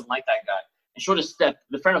 Megan doesn't like that guy. And she'll just the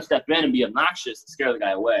friend will step in and be obnoxious and scare the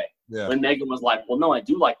guy away. Yeah. When Megan was like, well, no, I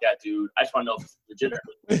do like that dude. I just want to know if it's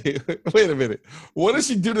legitimate. Wait a minute. What does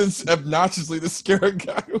she do to obnoxiously to scare a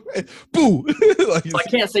guy away? Boo! Like, so I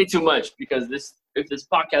can't say too much because if this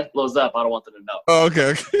podcast blows up, I don't want them to know. Oh,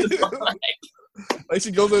 okay. Like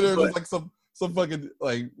she goes in there with like some fucking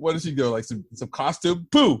like what does she do? Like some costume?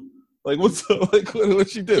 Boo! Like what's like what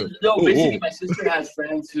does she do? No, basically my sister has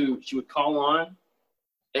friends who she would call on,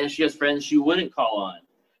 and she has friends she wouldn't call on.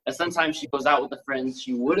 And sometimes she goes out with the friends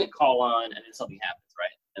she wouldn't call on, and then something happens, right?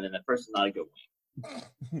 And then that person's not a good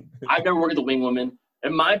wing. I've never worked with a wing woman.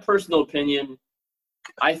 In my personal opinion,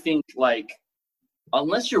 I think, like,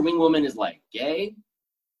 unless your wing woman is, like, gay,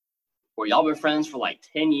 or y'all been friends for, like,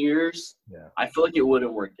 10 years, I feel like it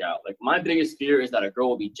wouldn't work out. Like, my biggest fear is that a girl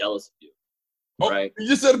will be jealous of you, right? You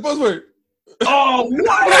just said a buzzword. Oh,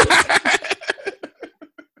 what?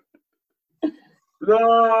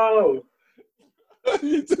 No!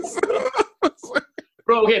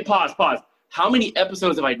 Bro, okay, pause. How many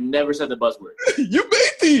episodes have I never said the buzzword? You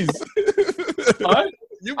made these. Huh?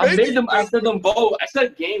 I made them. I said them both. I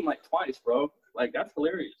said game like twice, bro. Like that's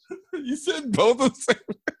hilarious. You said both of them.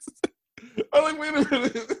 I'm like, wait a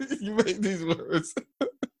minute. You made these words.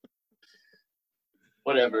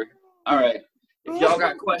 Whatever. All right. If y'all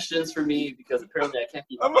got questions for me, because apparently I can't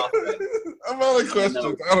keep them off. I'm out of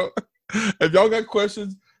questions. If y'all got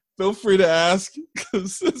questions, feel free to ask.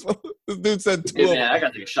 Because this dude said 2. Hey, man, I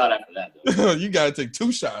gotta take a shot after that, though. You gotta take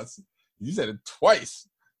 2 shots. You said it twice.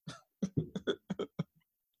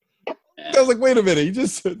 I was like, wait a minute. You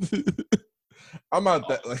just said I'm not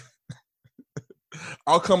that like.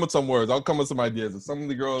 I'll come with some words. I'll come with some ideas. If some of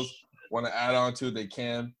the girls want to add on to it, they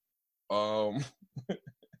can.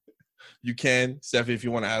 You can, Steffi, if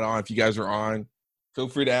you want to add on. If you guys are on, feel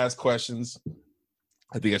free to ask questions.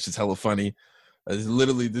 I think that's just hella funny.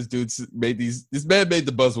 Literally, this dude made these. This man made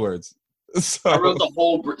the buzzwords. So I wrote the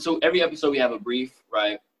whole. So every episode we have a brief,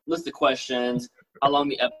 right? List of questions, how long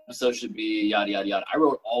the episode should be, yada yada yada. I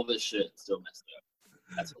wrote all this shit and still messed it up.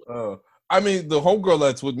 That's hilarious. I mean, the homegirl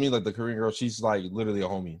that's with me, like the Korean girl, she's like literally a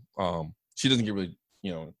homie. She doesn't get really,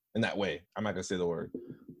 in that way. I'm not gonna say the word,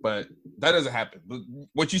 but that doesn't happen. But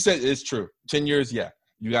what you said is true. 10 years, yeah,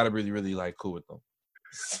 you gotta really, really like cool with them.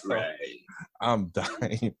 So, Right. I'm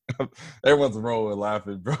dying. Everyone's rolling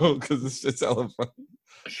laughing, bro, because it's just hella funny.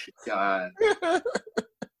 God.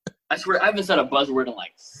 I swear I haven't said a buzzword in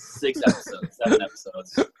like 6 episodes, 7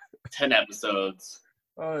 episodes, 10 episodes.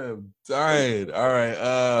 I am dying. All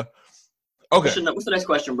right. Okay. What's the next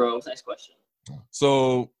question, bro? What's the next question?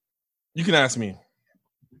 So you can ask me.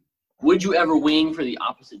 Would you ever wing for the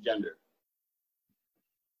opposite gender?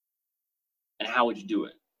 And how would you do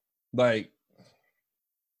it? Like,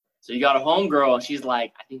 so you got a homegirl, and she's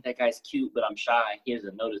like, I think that guy's cute, but I'm shy. He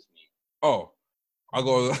doesn't notice me. oh, I'll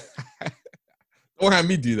go. Don't have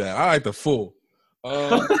me do that. I like the fool.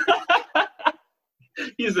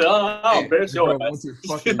 He said, "Oh, better show girl it." wants your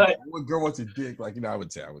fucking, what girl wants your dick? Like, I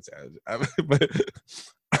would say. But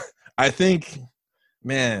I think,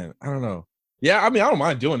 man, I don't know. Yeah, I mean, I don't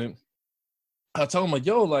mind doing it. I'll tell them like,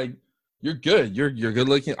 yo, like, you're good. You're good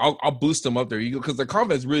looking. I'll boost them up their ego because their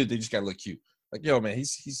confidence really, they just gotta look cute. Like, yo, man,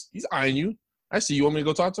 he's eyeing you. I see. You want me to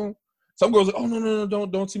go talk to him? Some girls, like, oh no,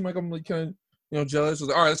 don't seem like I'm like kind of jealous. I was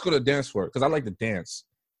like, all right, let's go to the dance floor because I like to dance.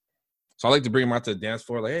 So I like to bring them out to the dance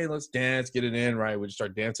floor. Like, hey, let's dance, get it in, right? We just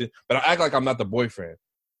start dancing, but I act like I'm not the boyfriend.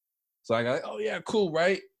 So I go, like, oh yeah, cool,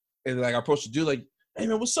 right? And like I approach the dude, like, hey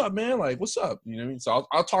man, what's up, man? Like, what's up? You know what I mean? So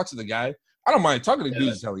I'll talk to the guy. I don't mind talking to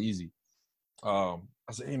dudes. Is hella easy. I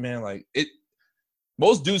say, hey man, like it.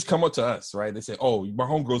 Most dudes come up to us, right? They say, oh, my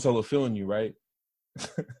homegirl's hella feeling you, right?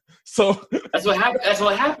 So that's what happened. That's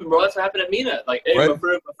what happened, bro. That's what happened at Mina. Like, hey, right? my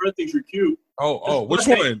friend thinks you're cute. Oh, which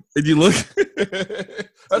one? Did you look?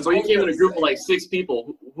 That's why you came in a group of like 6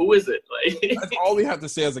 people. Who is it? Like, that's all we have to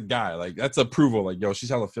say as a guy. Like, that's approval. Like, yo, she's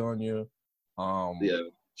hella feeling you. Yeah.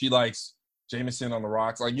 She likes Jameson on the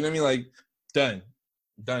rocks. Like, you know what I mean? Like,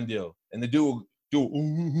 done deal. And the dude will do,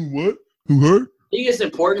 what? Who hurt? I think it's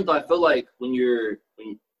important, though. I feel like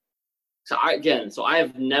so I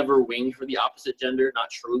have never winged for the opposite gender, not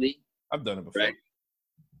truly. I've done it before. Right?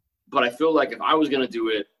 But I feel like if I was going to do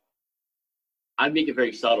it, I'd make it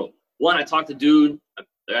very subtle. One, I talk to dude,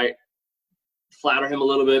 right? Flatter him a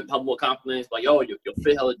little bit, public compliments, like, yo, you'll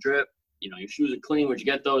fit hella drip. Your shoes are clean. Where'd you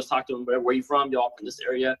get those? Talk to him, where you from? Y'all from this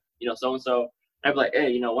area? So-and-so. I'd be like,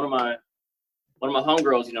 hey, one of my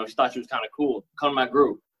homegirls, she thought she was kind of cool. Come to my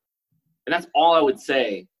group. And that's all I would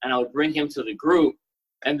say. And I would bring him to the group.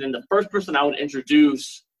 And then the first person I would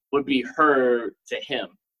introduce would be her to him.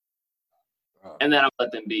 And then I would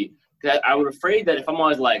let them be. I was afraid that if I'm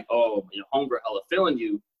always like, oh, homegirl hella feeling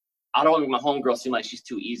you, I don't want my homegirl seem like she's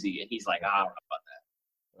too easy. And he's like, I don't know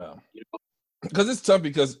about that. Because it's tough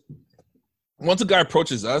because once a guy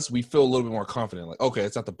approaches us, we feel a little bit more confident. Like, okay,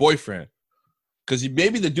 it's not the boyfriend. Because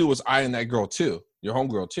maybe the dude was eyeing that girl too, your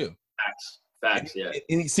homegirl too. Facts, yeah.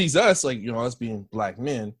 And he sees us, like, us being black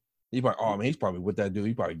men. He's like, oh man, he's probably with that dude.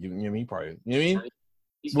 He probably giving, you know what I mean?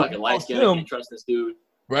 He's fucking light-skinned. I can't trust this dude.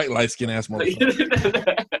 Right, light-skinned ass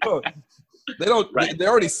motherfucker. They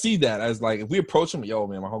already see that as like, if we approach him, yo,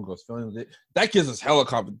 man, my homegirl's feeling it. That gives us hella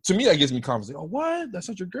confidence. To me, that gives me confidence. Like, oh, what? That's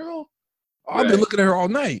not your girl? Oh, I've been looking at her all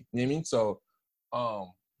night. You know what I mean? So,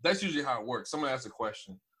 that's usually how it works. Someone asks a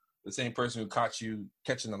question. The same person who caught you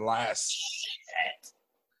catching the last shit.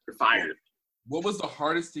 You're fired. What was the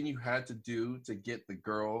hardest thing you had to do to get the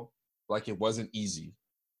girl? Like, it wasn't easy.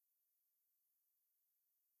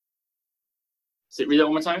 Read that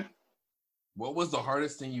one more time. What was the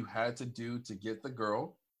hardest thing you had to do to get the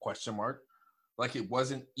girl? ? Like it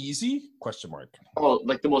wasn't easy? ? Oh,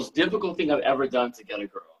 like the most difficult thing I've ever done to get a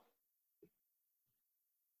girl.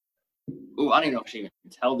 Ooh, I don't even know if she can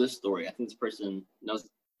tell this story. I think this person knows.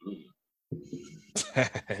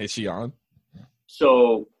 Is she on?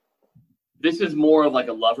 So this is more of like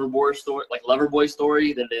a lover boy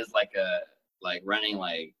story than it is like running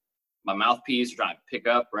like my mouthpiece or trying to pick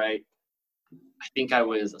up, right? I think I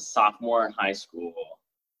was a sophomore in high school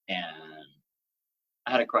and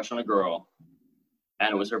I had a crush on a girl and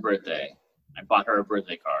it was her birthday. I bought her a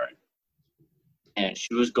birthday card and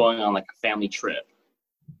she was going on like a family trip,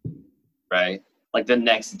 right? Like the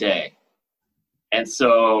next day. And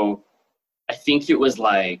so I think it was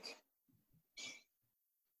like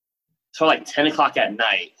 10 o'clock at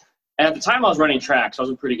night. And at the time I was running track, so I was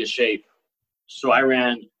in pretty good shape. So I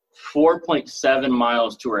ran 4.7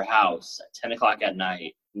 miles to her house at 10 o'clock at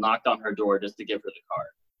night, knocked on her door just to give her the card.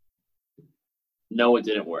 No, it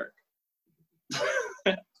didn't work. But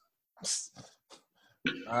that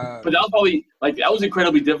was probably that was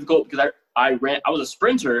incredibly difficult because I was a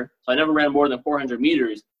sprinter, so I never ran more than 400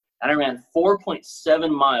 meters, and I ran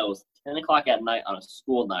 4.7 miles 10 o'clock at night on a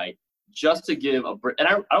school night just to give a break. And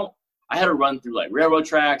I had to run through like railroad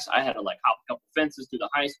tracks. I had to like hop a couple fences through the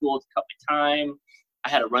high school to cut my time. I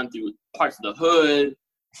had to run through parts of the hood,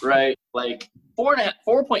 right? Like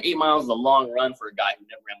 4.8 miles is a long run for a guy who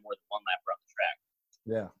never ran more than one lap around the track.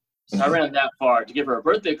 Yeah. So I ran that far to give her a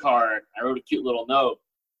birthday card. I wrote a cute little note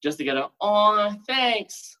just to get a, "Oh,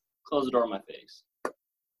 thanks." Close the door in my face.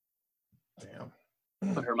 Damn.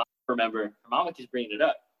 But her mama keeps bringing it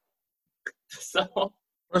up. So.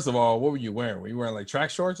 First of all, what were you wearing? Were you wearing like track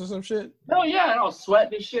shorts or some shit? Oh yeah, and I was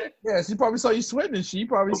sweating and shit. Yeah, she probably saw you sweating and she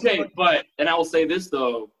probably and I will say this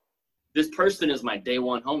though. This person is my day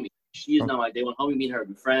one homie. She is not my day one homie. Me and her have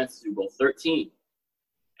been friends through both 13.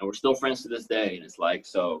 And we're still friends to this day. And it's like,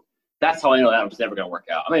 so that's how I know that was never gonna work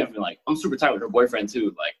out. I may have been like, I'm super tight with her boyfriend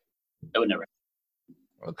too. Like, it would never happen.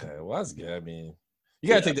 Okay, well that's good. I mean, you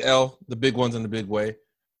gotta take the L, the big ones in the big way.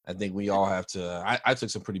 I think we all have to. I took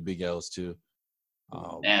some pretty big L's too.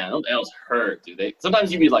 Man, those L's hurt, dude.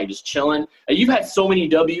 Sometimes you'd be like just chilling, and you've had so many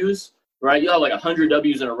W's, right? You have like 100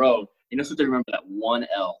 W's in a row. You know, so they remember that one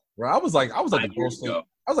L. Bro, I was like the Golden State.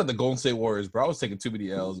 I was like the Golden State Warriors, bro. I was taking too many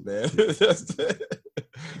L's, man.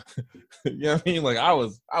 You know what I mean? Like I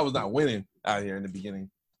was not winning out here in the beginning.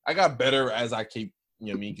 I got better as I keep,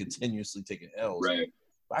 continuously taking L's. Right.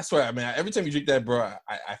 But I swear, I mean, every time you drink that, bro,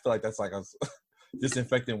 I feel like that's like I was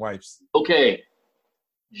disinfecting wipes. Okay.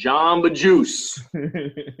 Jamba Juice.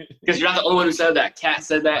 Because you're not the only one who said that. Cat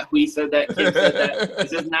said that. We said that. Kid said that.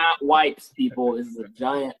 This is not wipes, people. This is a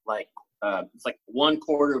giant, it's like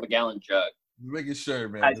 1/4 of a gallon jug. Making sure,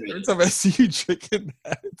 man. Every time I see you drinking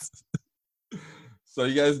that. So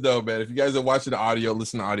you guys know, man, if you guys are watching the audio,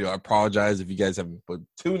 listen to audio, I apologize if you guys haven't, but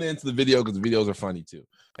tune into the video because the videos are funny too.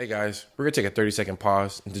 Hey guys, we're going to take a 30-second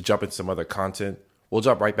pause and to jump into some other content. We'll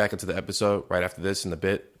jump right back into the episode right after this in a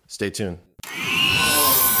bit. Stay tuned.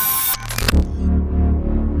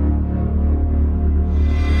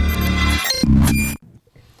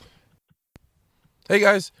 Hey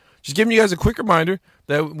guys, just giving you guys a quick reminder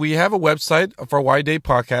that we have a website for Why Day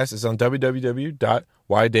Podcast. It's on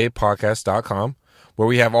www.whydaypodcast.com, where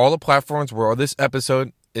we have all the platforms where this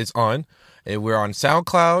episode is on. And we're on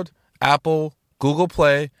SoundCloud, Apple, Google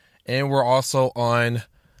Play, and we're also on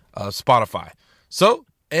Spotify. So,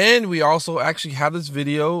 and we also actually have this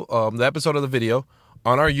video, the episode of the video,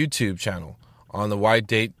 on our YouTube channel, on the Why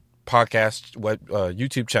Day Podcast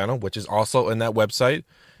YouTube channel, which is also in that website.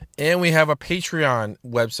 And we have a Patreon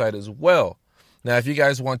website as well. Now, if you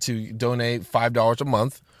guys want to donate $5 a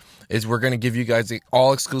month, we're going to give you guys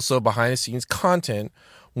all exclusive behind the scenes content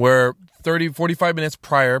where 45 minutes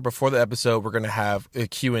before the episode, we're going to have a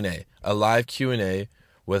Q&A, a live Q&A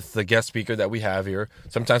with the guest speaker that we have here.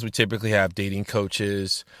 Sometimes we typically have dating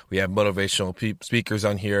coaches. We have motivational speakers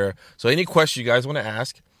on here. So any question you guys want to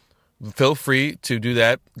ask, feel free to do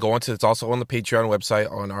that. It's also on the Patreon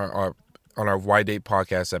website on our Why Date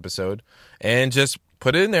Podcast episode, and just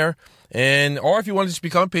put it in there. Or if you want to just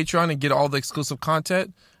become a Patreon and get all the exclusive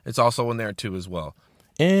content, it's also in there too as well.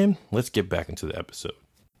 And let's get back into the episode.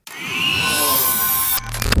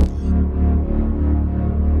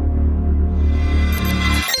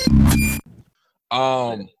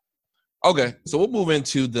 Okay, so we'll move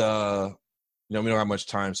into the, we don't have much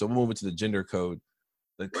time, so we'll move into the gender code.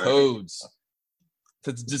 The codes.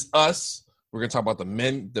 It's just us. We're going to talk about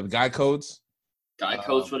the guy codes. Guy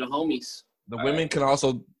codes for the homies. The women can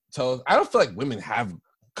also tell us. I don't feel like women have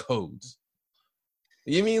codes.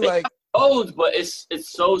 You mean like codes, but it's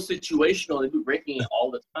so situational. They be breaking it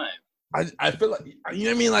all the time. I feel like, you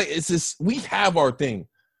know what I mean? Like, it's just, we have our thing.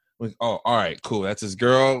 Like, oh, all right, cool. That's his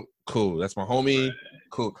girl. Cool. That's my homie. Right.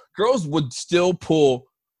 Cool. Girls would still pull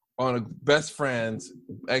on a best friend's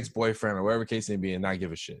ex-boyfriend or whatever case may be and not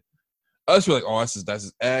give a shit. Us, we're like, oh, that's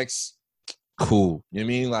his ex. Cool. You know what I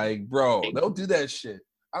mean? Like, bro, don't do that shit.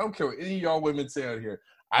 I don't care what any of y'all women say out here.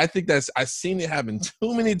 I think I've seen it happen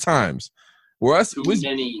too many times.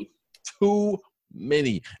 Too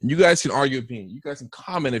many. And you guys can argue opinion. You guys can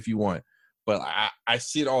comment if you want. But I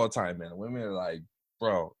see it all the time, man. Women are like,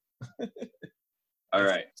 bro. All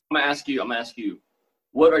right. I'm gonna ask you,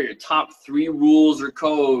 what are your top 3 rules or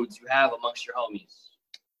codes you have amongst your homies?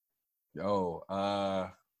 Yo,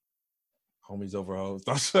 Homies over hoes.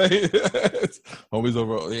 Don't say homies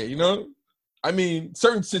over hoes. Yeah, you know. I mean,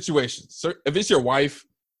 certain situations. If it's your wife,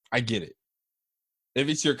 I get it. If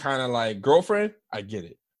it's your kind of like girlfriend, I get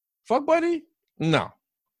it. Fuck buddy, no.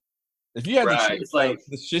 If you had Right. It's like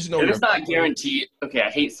decision if over it's not guaranteed. Okay,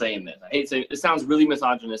 I hate saying this. It sounds really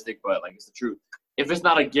misogynistic, but like it's the truth. If it's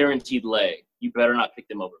not a guaranteed lay, you better not pick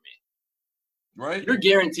them over me. Right? You're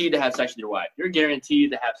guaranteed to have sex with your wife. You're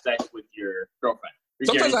guaranteed to have sex with your girlfriend. You're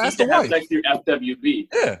Sometimes I ask guaranteed the to have wife. sex with your FWB.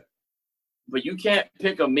 Yeah. But you can't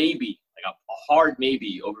pick a maybe, like a hard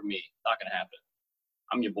maybe over me. It's not gonna happen.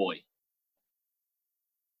 I'm your boy.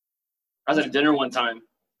 I was at a dinner one time,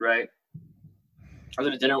 right? I was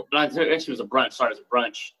at a dinner. Actually, it was a brunch. Sorry, it was a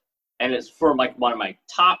brunch, and it's for like one of my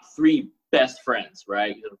top 3 best friends,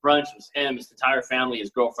 right? The brunch was him, his entire family, his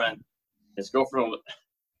girlfriend. His girlfriend.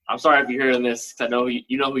 I'm sorry if you're hearing this, because I know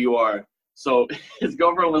you know who you are. So his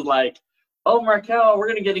girlfriend was like, "Oh, Markel, we're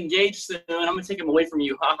gonna get engaged soon. I'm gonna take him away from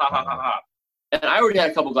you." Ha ha ha ha ha. And I already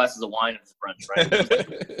had a couple glasses of wine at this brunch, right?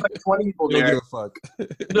 Like 20 people Don't there. give a fuck.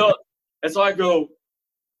 No, and so I go,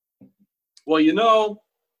 well, you know,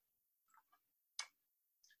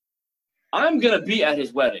 I'm going to be at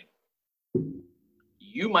his wedding.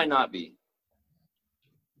 You might not be.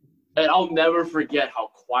 And I'll never forget how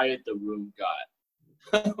quiet the room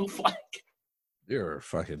got. Like, You're a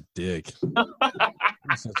fucking dick. You're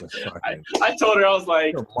such a fucking I told her, I was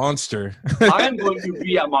like, you're a monster. I'm going to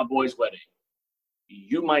be at my boy's wedding.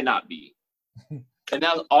 You might not be. And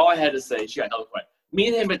that was all I had to say. She got hella quiet. Me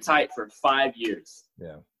and him been tight for 5 years.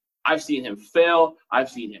 Yeah. I've seen him fail. I've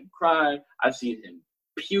seen him cry. I've seen him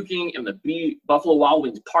puking in the Buffalo Wild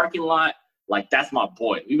Wings parking lot. Like, that's my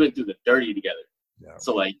boy. We've been through the dirty together. Yeah.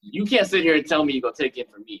 So, like, you can't sit here and tell me you're going to take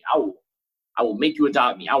it from me. I will make you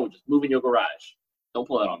adopt me. I will just move in your garage. Don't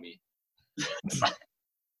pull that on me.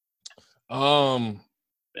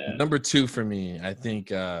 Yeah. Number 2 for me, I think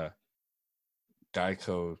guy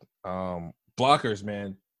code. Blockers,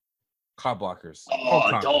 man. Cop blockers.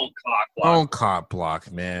 Oh, don't cock block. Don't cop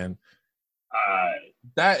block, man. Alright.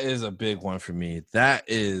 That is a big one for me. That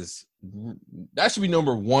should be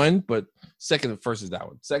number 1, but first is that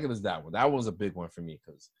one. Second is that one. That one's a big one for me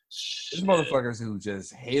because there's motherfuckers who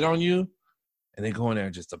just hate on you and they go in there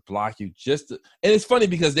just to block you. And it's funny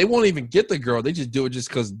because they won't even get the girl. They just do it just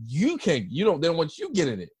because they don't want you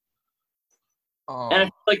getting it. And I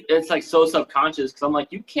feel like it's like so subconscious because I'm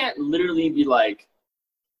like, you can't literally be like,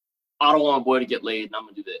 I don't want a boy to get laid and I'm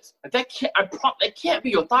gonna do this. Like that can't be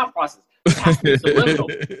your thought process. It has to be subliminal.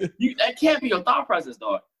 That can't be your thought process,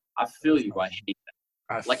 dog. I feel you, but I hate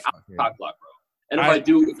that. I'm cock block, bro. And if I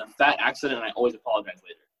do, it's a fat accident and I always apologize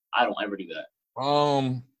later. I don't ever do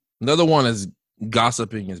that. Another one is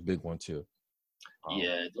gossiping is a big one too.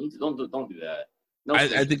 Yeah, don't do that. No,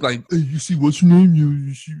 I think like, hey, you see what's her name?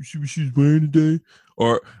 You see what she's wearing today?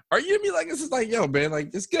 Or are you me like it's just like, yo, man,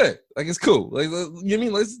 like it's good, like it's cool, like you know what I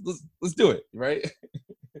mean? Let's do it, right?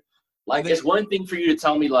 Like it's one thing for you to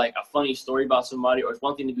tell me like a funny story about somebody, or it's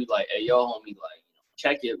one thing to be like, hey, yo, homie, like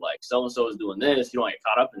check it, like so and so is doing this. You don't get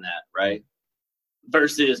caught up in that, right?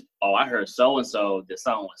 Versus, oh, I heard so and so did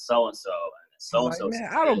something with so and so and so. Man,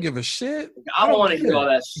 I don't give a shit. I don't want to hear all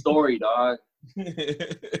that story, dog.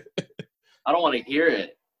 I don't want to hear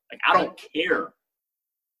it. Like, I don't care.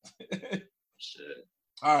 Shit.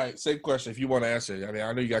 All right, same question. If you want to answer it. I mean,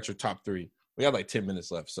 I know you got your top 3. We have like 10 minutes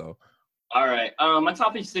left, so. All right. My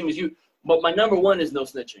top 3 same as you, but my number 1 is no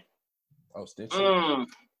snitching. Oh, snitching.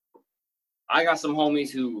 I got some homies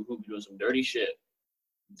who be doing some dirty shit,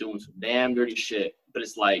 doing some damn dirty shit. But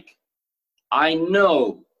it's like, I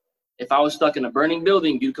know if I was stuck in a burning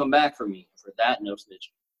building, you'd come back for me. For that, no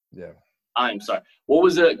snitching. Yeah. I'm sorry. What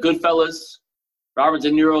was it? Goodfellas, Robert De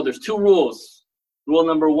Niro. There's 2 rules. Rule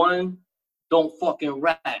number 1, don't fucking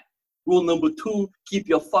rat. Rule number 2, keep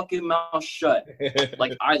your fucking mouth shut.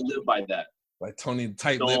 Like, I live by that. Like Tony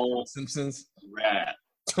Tight Lips on Simpsons. Rat.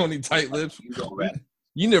 Tony Tight Lips. You don't rat.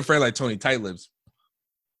 You need a friend like Tony Tight Lips.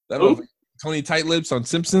 Tony Tight Lips on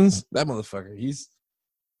Simpsons. That motherfucker.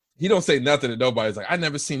 He don't say nothing to nobody. He's like, I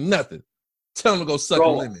never seen nothing. Tell him to go suck a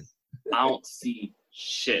lemon. I don't see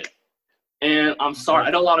shit. And I'm sorry. I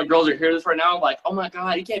know a lot of girls are hearing this right now. Like, oh my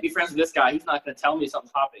God, you can't be friends with this guy. He's not gonna tell me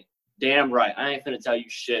something's popping. Damn right. I ain't gonna tell you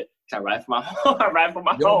shit. I ride for my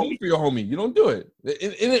homie. You don't do it for your homie. You don't do it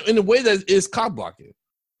in a way that is cock blocking.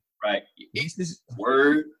 Right.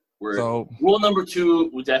 Word. So, rule number 2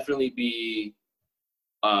 would definitely be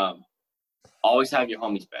always have your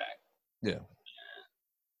homies back. Yeah.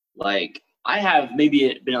 Like, I have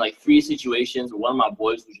maybe been in like 3 situations where one of my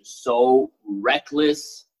boys was just so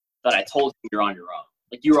reckless that I told him you're on your own.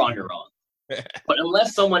 Like, you were on your own. But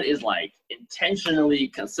unless someone is like intentionally,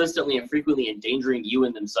 consistently, and frequently endangering you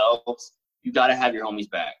and themselves, you gotta have your homies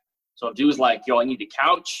back. So if dude's like, yo, I need a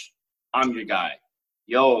couch, I'm your guy.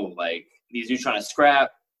 Yo, like these dudes trying to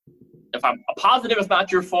scrap. If I'm positive it's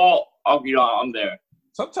not your fault, I'm there.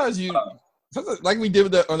 Sometimes like we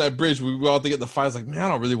did on that bridge, we were all thinking the fight. I was like, man, I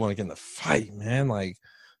don't really want to get in the fight, man. Like,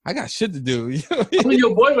 I got shit to do. You know what I mean? When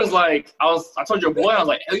your boy was like, I told your boy, I was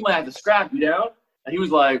like, hey, you might have to scrap, you down? And he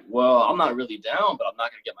was like, well, I'm not really down, but I'm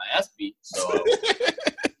not gonna get my ass beat. So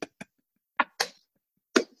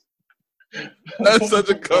that's such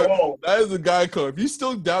a code. That is a guy code. If you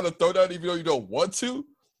still down to throw down even though you don't want to,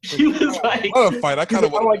 he was like, I want to fight. I kind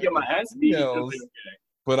of want to get my ass beat. Okay.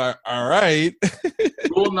 But all right.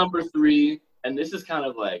 Rule number 3, and this is kind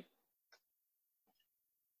of like,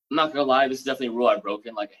 I'm not gonna lie, this is definitely a rule I've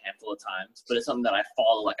broken like a handful of times, but it's something that I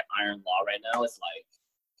follow like an iron law right now. It's like,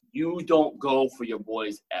 you don't go for your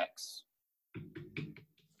boy's ex.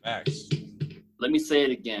 Facts. Let me say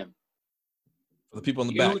it again. For the people in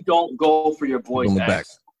the back. You don't go for your boy's ex. Back.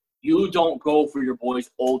 You don't go for your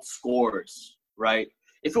boy's old scores, right?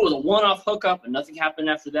 If it was a one-off hookup and nothing happened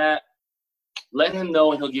after that, let him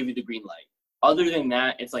know and he'll give you the green light. Other than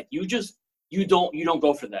that, it's like you don't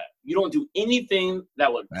go for that. You don't do anything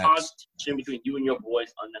that would cause tension between you and your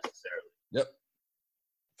boys unnecessarily. Yep.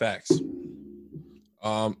 Facts.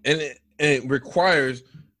 And it requires.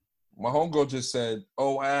 My homegirl just said,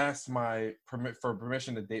 "Oh, I asked my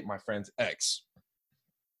permission to date my friend's ex."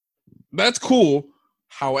 That's cool.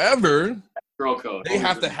 However, girl code. They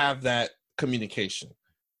have to have that communication.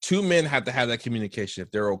 2 men have to have that communication if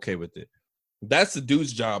they're okay with it. That's the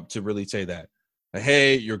dude's job to really say that. Like,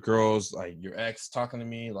 hey, your girl's like your ex talking to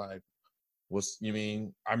me. Like, what's you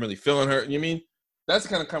mean? I'm really feeling her. You mean? That's the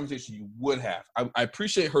kind of conversation you would have. I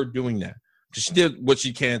appreciate her doing that because she did what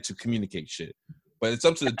she can to communicate shit. But it's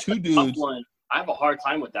up to the 2 dudes. I have a hard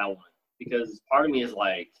time with that one because part of me is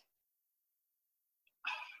like,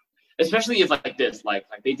 especially if like this, like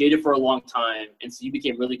they dated for a long time and so you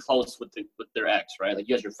became really close with their ex, right? Like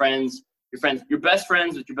you guys are friends, your best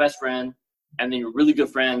friends with your best friend, and then you're really good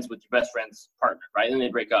friends with your best friend's partner, right? And then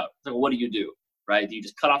they break up. So what do? Right? Do you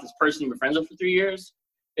just cut off this person you've been friends with for 3 years?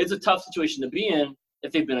 It's a tough situation to be in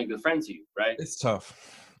if they've been a good friend to you, right? It's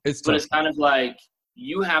tough. But it's kind of like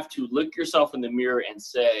you have to look yourself in the mirror and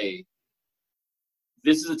say,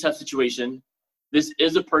 this is a tough situation. This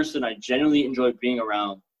is a person I genuinely enjoy being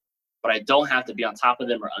around, but I don't have to be on top of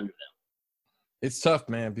them or under them. It's tough,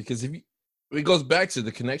 man, because it goes back to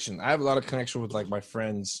the connection. I have a lot of connection with like my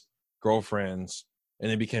friends' girlfriends, and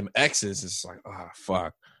they became exes. It's like, oh,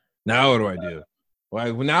 fuck. Now what do I do?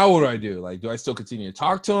 Like, now what do I do? Like, do I still continue to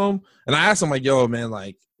talk to them? And I asked them, like, yo, man,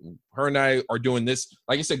 like, her and I are doing this.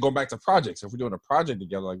 Like I said, going back to projects. If we're doing a project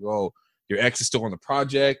together, like, oh, your ex is still on the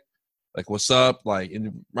project. Like, what's up? Like,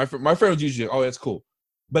 and my friend was usually, oh, that's cool.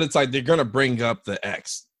 But it's like they're going to bring up the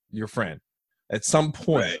ex, your friend, at some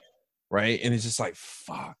point, right? And it's just like,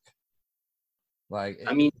 fuck. Like,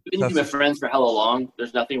 I mean, even if you've been friends for hella long,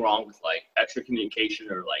 there's nothing wrong with like extra communication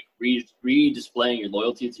or like re-displaying your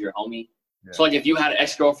loyalty to your homie. Yeah. So like if you had an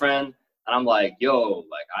ex-girlfriend and I'm like, yo,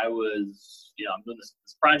 like I was, I'm doing this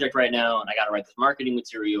project right now and I got to write this marketing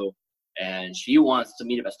material and she wants to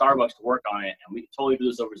meet up at Starbucks to work on it and we can totally do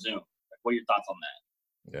this over Zoom. Like, what are your thoughts on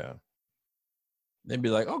that? Yeah. They'd be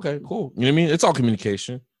like, okay, cool. You know what I mean? It's all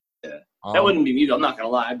communication. Yeah. That wouldn't be me though. I'm not going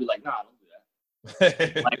to lie. I'd be like, nah, don't do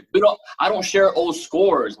that. Like I don't share old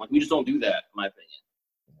scores. Like we just don't do that, in my opinion.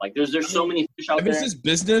 Like there's so many fish out there. If it's just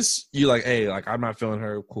business, you like, hey, like I'm not feeling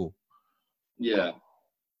her, cool. Yeah.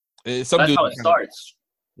 That's how it starts.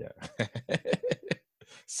 Yeah.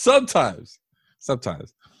 Sometimes.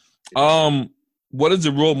 What is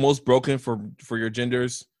the rule most broken for your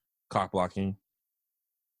genders? Cock blocking.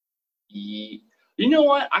 You know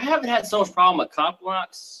what? I haven't had so much problem with cock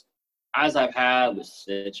blocks as I've had with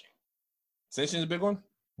snitching. Snitching is a big one?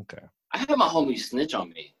 Okay. I had my homie snitch on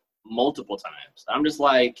me multiple times. I'm just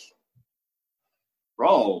like,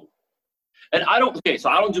 bro. And I don't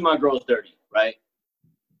do my girls dirty, right?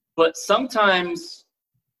 But sometimes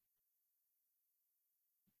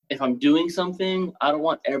if I'm doing something, I don't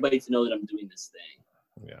want everybody to know that I'm doing this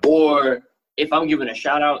thing. Yeah. Or if I'm giving a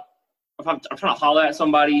shout out, if I'm trying to holler at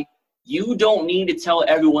somebody, you don't need to tell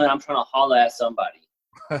everyone I'm trying to holler at somebody.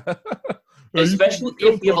 Especially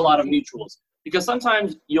if you have a lot of mutuals. Because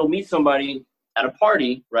sometimes you'll meet somebody at a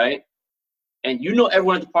party, right? And you know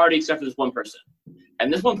everyone at the party except for this one person.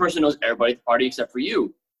 And this one person knows everybody at the party except for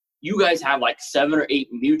you. You guys have like 7 or 8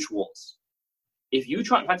 mutuals. If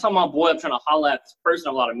I tell my boy I'm trying to holler at this person I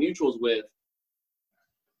have a lot of mutuals with,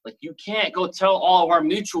 Like, you can't go tell all of our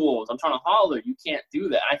mutuals, I'm trying to holler. You can't do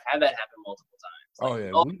that. I've had that happen multiple times. Like, Oh,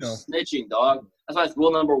 yeah. We know. Snitching, dog. That's why it's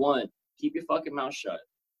rule number 1. Keep your fucking mouth shut.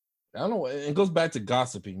 I don't know. It goes back to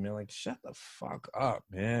gossiping, man. Like, shut the fuck up,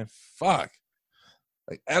 man. Fuck.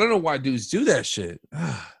 Like, I don't know why dudes do that shit.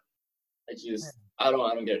 I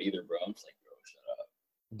don't get it either, bro. I'm just like, bro, shut up.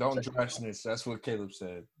 Don't dry snitch. That's what Caleb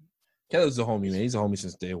said. Caleb's a homie, man. He's a homie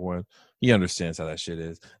since day one. He understands how that shit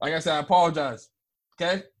is. Like I said, I apologize.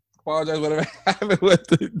 Okay? Apologize whatever happened with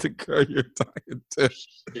the girl you're talking to.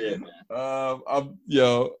 Yeah, man.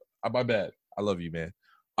 My bad. I love you, man.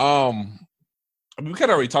 We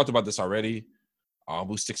kind of already talked about this already.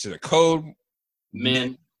 Who sticks to the code?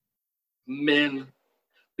 Men.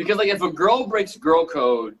 Because, like, if a girl breaks girl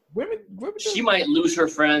code, Women she might lose her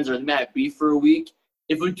friends or they might beef for a week.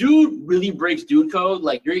 If a dude really breaks dude code,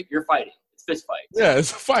 like, you're fighting. It's fist fight. Yeah,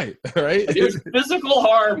 it's a fight, right? Like, there's physical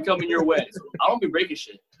harm coming your way. So I don't be breaking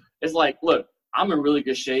shit. It's like, look, I'm in really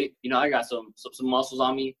good shape. You know, I got some muscles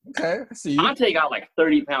on me. Okay, I see you. I take out like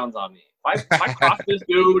 30 pounds on me. If I cross this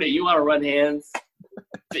dude and you want to run hands,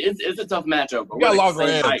 it's a tough matchup. You got longer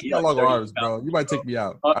hands. You got longer arms, bro. You might take me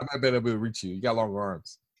out. I might be able to reach you. You got longer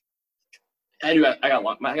arms. I do. I got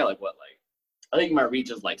I think my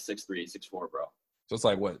reach is like 6'3", 6'4", bro. So it's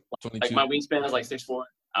like what? 22? Like my wingspan is like 6'4".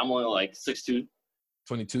 I'm only like 6'2".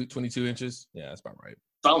 22 inches? Yeah, that's about right.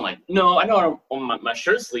 So I'm like, no, I know my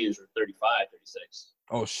shirt sleeves are 35, 36.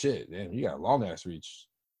 Oh shit, damn, you got a long ass reach.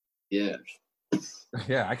 Yeah.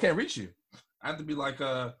 Yeah, I can't reach you. I have to be like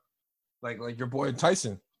your boy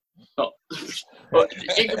Tyson. Oh. But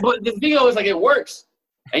the thing is, like, it works.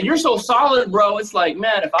 And you're so solid, bro. It's like,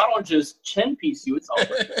 man, if I don't just chin piece you, it's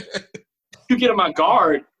over. You get on my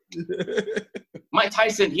guard. Mike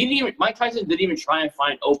Tyson didn't even try and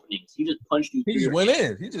find openings. He just punched you. He just went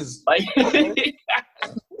in. He just like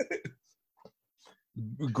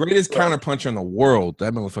greatest counter puncher in the world.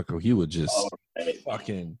 That motherfucker, he would just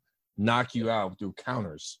fucking knock you out through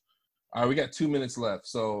counters. All right, we got 2 minutes left.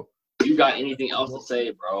 So you got anything else to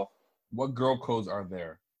say, bro? What girl codes are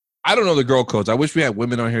there? I don't know the girl codes. I wish we had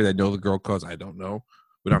women on here that know the girl codes. I don't know.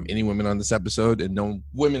 We don't have any women on this episode, and no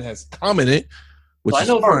women has commented. Which I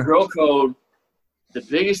know for girl code, the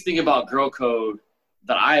biggest thing about girl code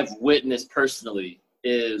that I have witnessed personally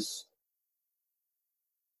is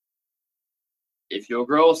if your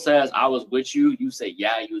girl says I was with you, you say,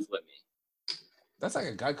 yeah, you was with me. That's like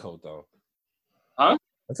a guy code, though. Huh?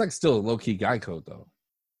 That's like still a low-key guy code, though.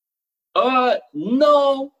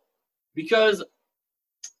 No, because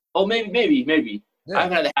maybe. Yeah. I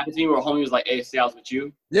haven't had that happen to me where a homie was like, hey, say I was with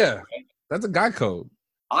you. Yeah, okay. That's a guy code.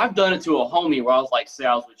 I've done it to a homie where I was like, say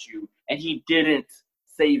I was with you, and he didn't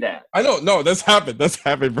say that. I know. No, that's happened. That's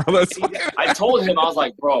happened, bro. I told him, I was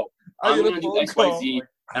like, bro, I'm going to do X, Y, Z,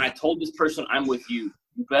 and I told this person I'm with you.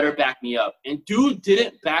 You better back me up. And dude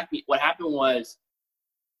didn't back me. What happened was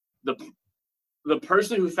the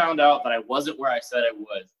person who found out that I wasn't where I said I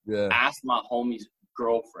was asked my homie's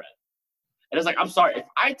girlfriend. And it's like, I'm sorry, if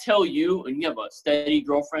I tell you and you have a steady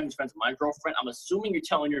girlfriend who's friends with my girlfriend, I'm assuming you're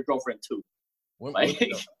telling your girlfriend too.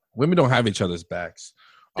 Women don't have each other's backs.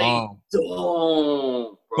 They don't,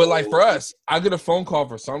 bro. But like for us, I get a phone call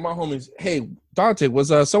for some of my homies. Hey, Dante, was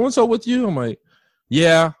so-and-so with you? I'm like,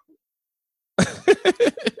 yeah.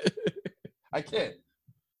 I can't.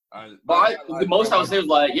 The most I would say was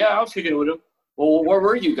like, yeah, I was kicking it with him. Well, where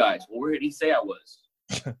were you guys? Well, where did he say I was?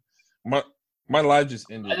 My life just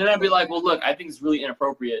ended. And then I'd be like, well, look, I think it's really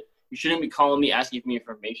inappropriate. You shouldn't be calling me, asking for me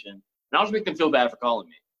information. And I'll just make them feel bad for calling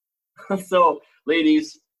me. So,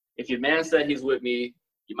 ladies, if your man said he's with me,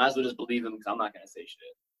 you might as well just believe him because I'm not going to say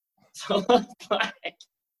shit.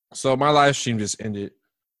 So my live stream just ended.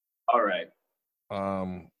 All right.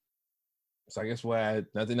 So I guess we'll add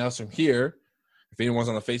nothing else from here. If anyone's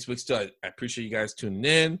on the Facebook still, I appreciate you guys tuning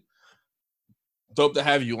in. Dope to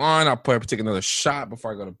have you on. I'll probably take another shot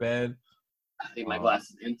before I go to bed. I think my glass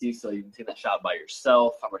is empty, so you can take that shot by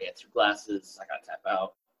yourself. I've already had 2 glasses. I got to tap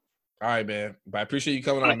out. All right, man. But I appreciate you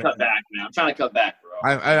coming on, man. I'm trying to cut back, bro.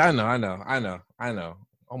 I know.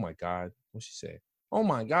 Oh, my God. What'd she say? Oh,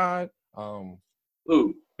 my God.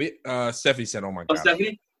 Who? Stephanie said, oh, my God.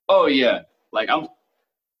 Stephanie? Oh, yeah. Like,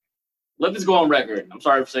 let this go on record. I'm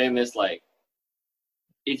sorry for saying this. Like,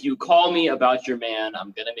 if you call me about your man,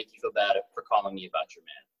 I'm going to make you feel bad for calling me about your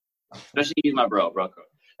man. Especially he's my bro code.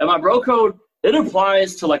 And my bro code, it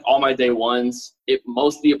applies to, like, all my day ones. It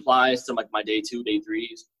mostly applies to, like, my day 2, day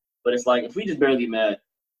 3s. But it's like, if we just barely met,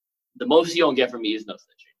 the most you don't get from me is no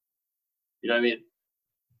snitching. You know what I mean?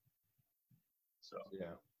 So.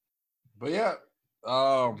 Yeah. But, yeah.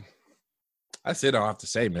 That's it. I'll have to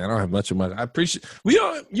say, man. I don't have much. I appreciate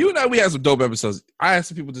you and I. We had some dope episodes. I had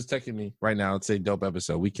some people just texting me right now and say dope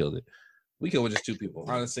episode. We killed it. We killed with just 2 people.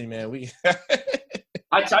 Honestly, man.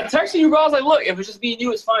 I texted you, bro. I was like, look, if it's just me and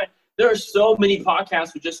you, it's fine. There are so many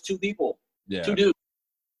podcasts with just 2 people. Yeah. 2 dudes.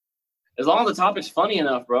 As long as the topic's funny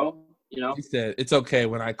enough, bro. You know. He said it's okay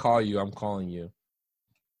when I call you. I'm calling you.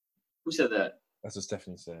 Who said that? That's what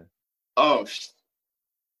Stephanie said. Oh.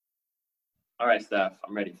 All right, Steph.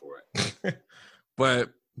 I'm ready for it.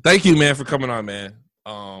 But thank you, man, for coming on, man.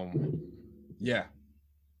 Yeah.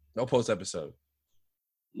 No post episode.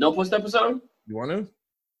 No post episode? You want to?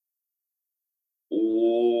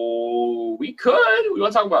 Oh, we could. What do you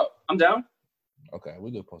want to talk about? I'm down. Okay,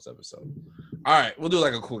 we'll do a post episode. All right, we'll do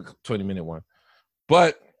like a quick 20-minute one.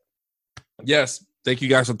 But yes, thank you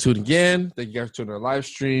guys for tuning in. Thank you guys for tuning in our live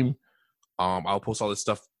stream. I'll post all this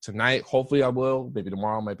stuff tonight. Hopefully I will. Maybe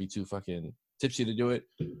tomorrow. Might be too fucking tipsy to do it.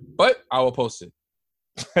 But I will post it.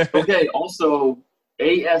 Okay, also,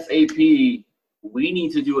 ASAP, we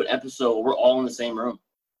need to do an episode where we're all in the same room.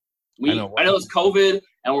 I know it's COVID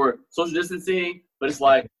and we're social distancing, but it's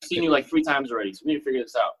like I've seen you like 3 times already, so we need to figure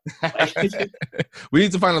this out. We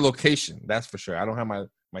need to find a location, that's for sure. I don't have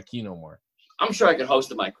my key no more. I'm sure I could host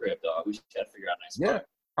at my crib, dog. We just got to figure out a nice spot. Yeah,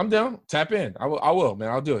 I'm down. Tap in. I will, man.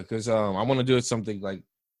 I'll do it because I want to do it something like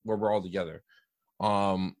where we're all together.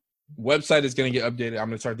 Website is going to get updated. I'm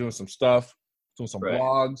going to start doing some stuff, doing some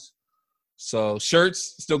blogs. So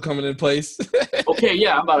shirts still coming in place. Okay,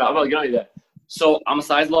 yeah, I'm about to get on you that. So I'm a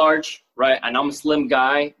size large, right? And I'm a slim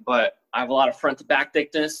guy, but I have a lot of front to back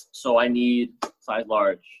thickness, so I need size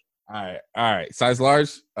large. All right. Size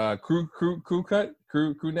large. Crew cut,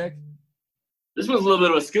 crew neck. This one's a little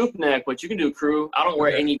bit of a scoop neck, but you can do crew. I don't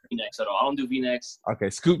wear any V-necks at all. I don't do V-necks. Okay,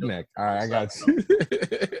 scoop neck. All right, I got you.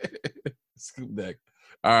 Scoop neck.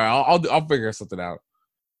 All right, I'll figure something out.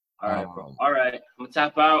 All right, bro. All right, I'm gonna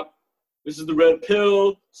tap out. This is the Red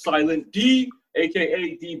Pill, Silent D,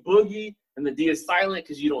 aka D Boogie, and the D is silent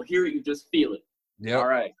because you don't hear it, you just feel it. Yeah. All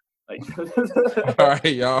right. All right,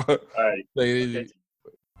 y'all. All right. Take it easy.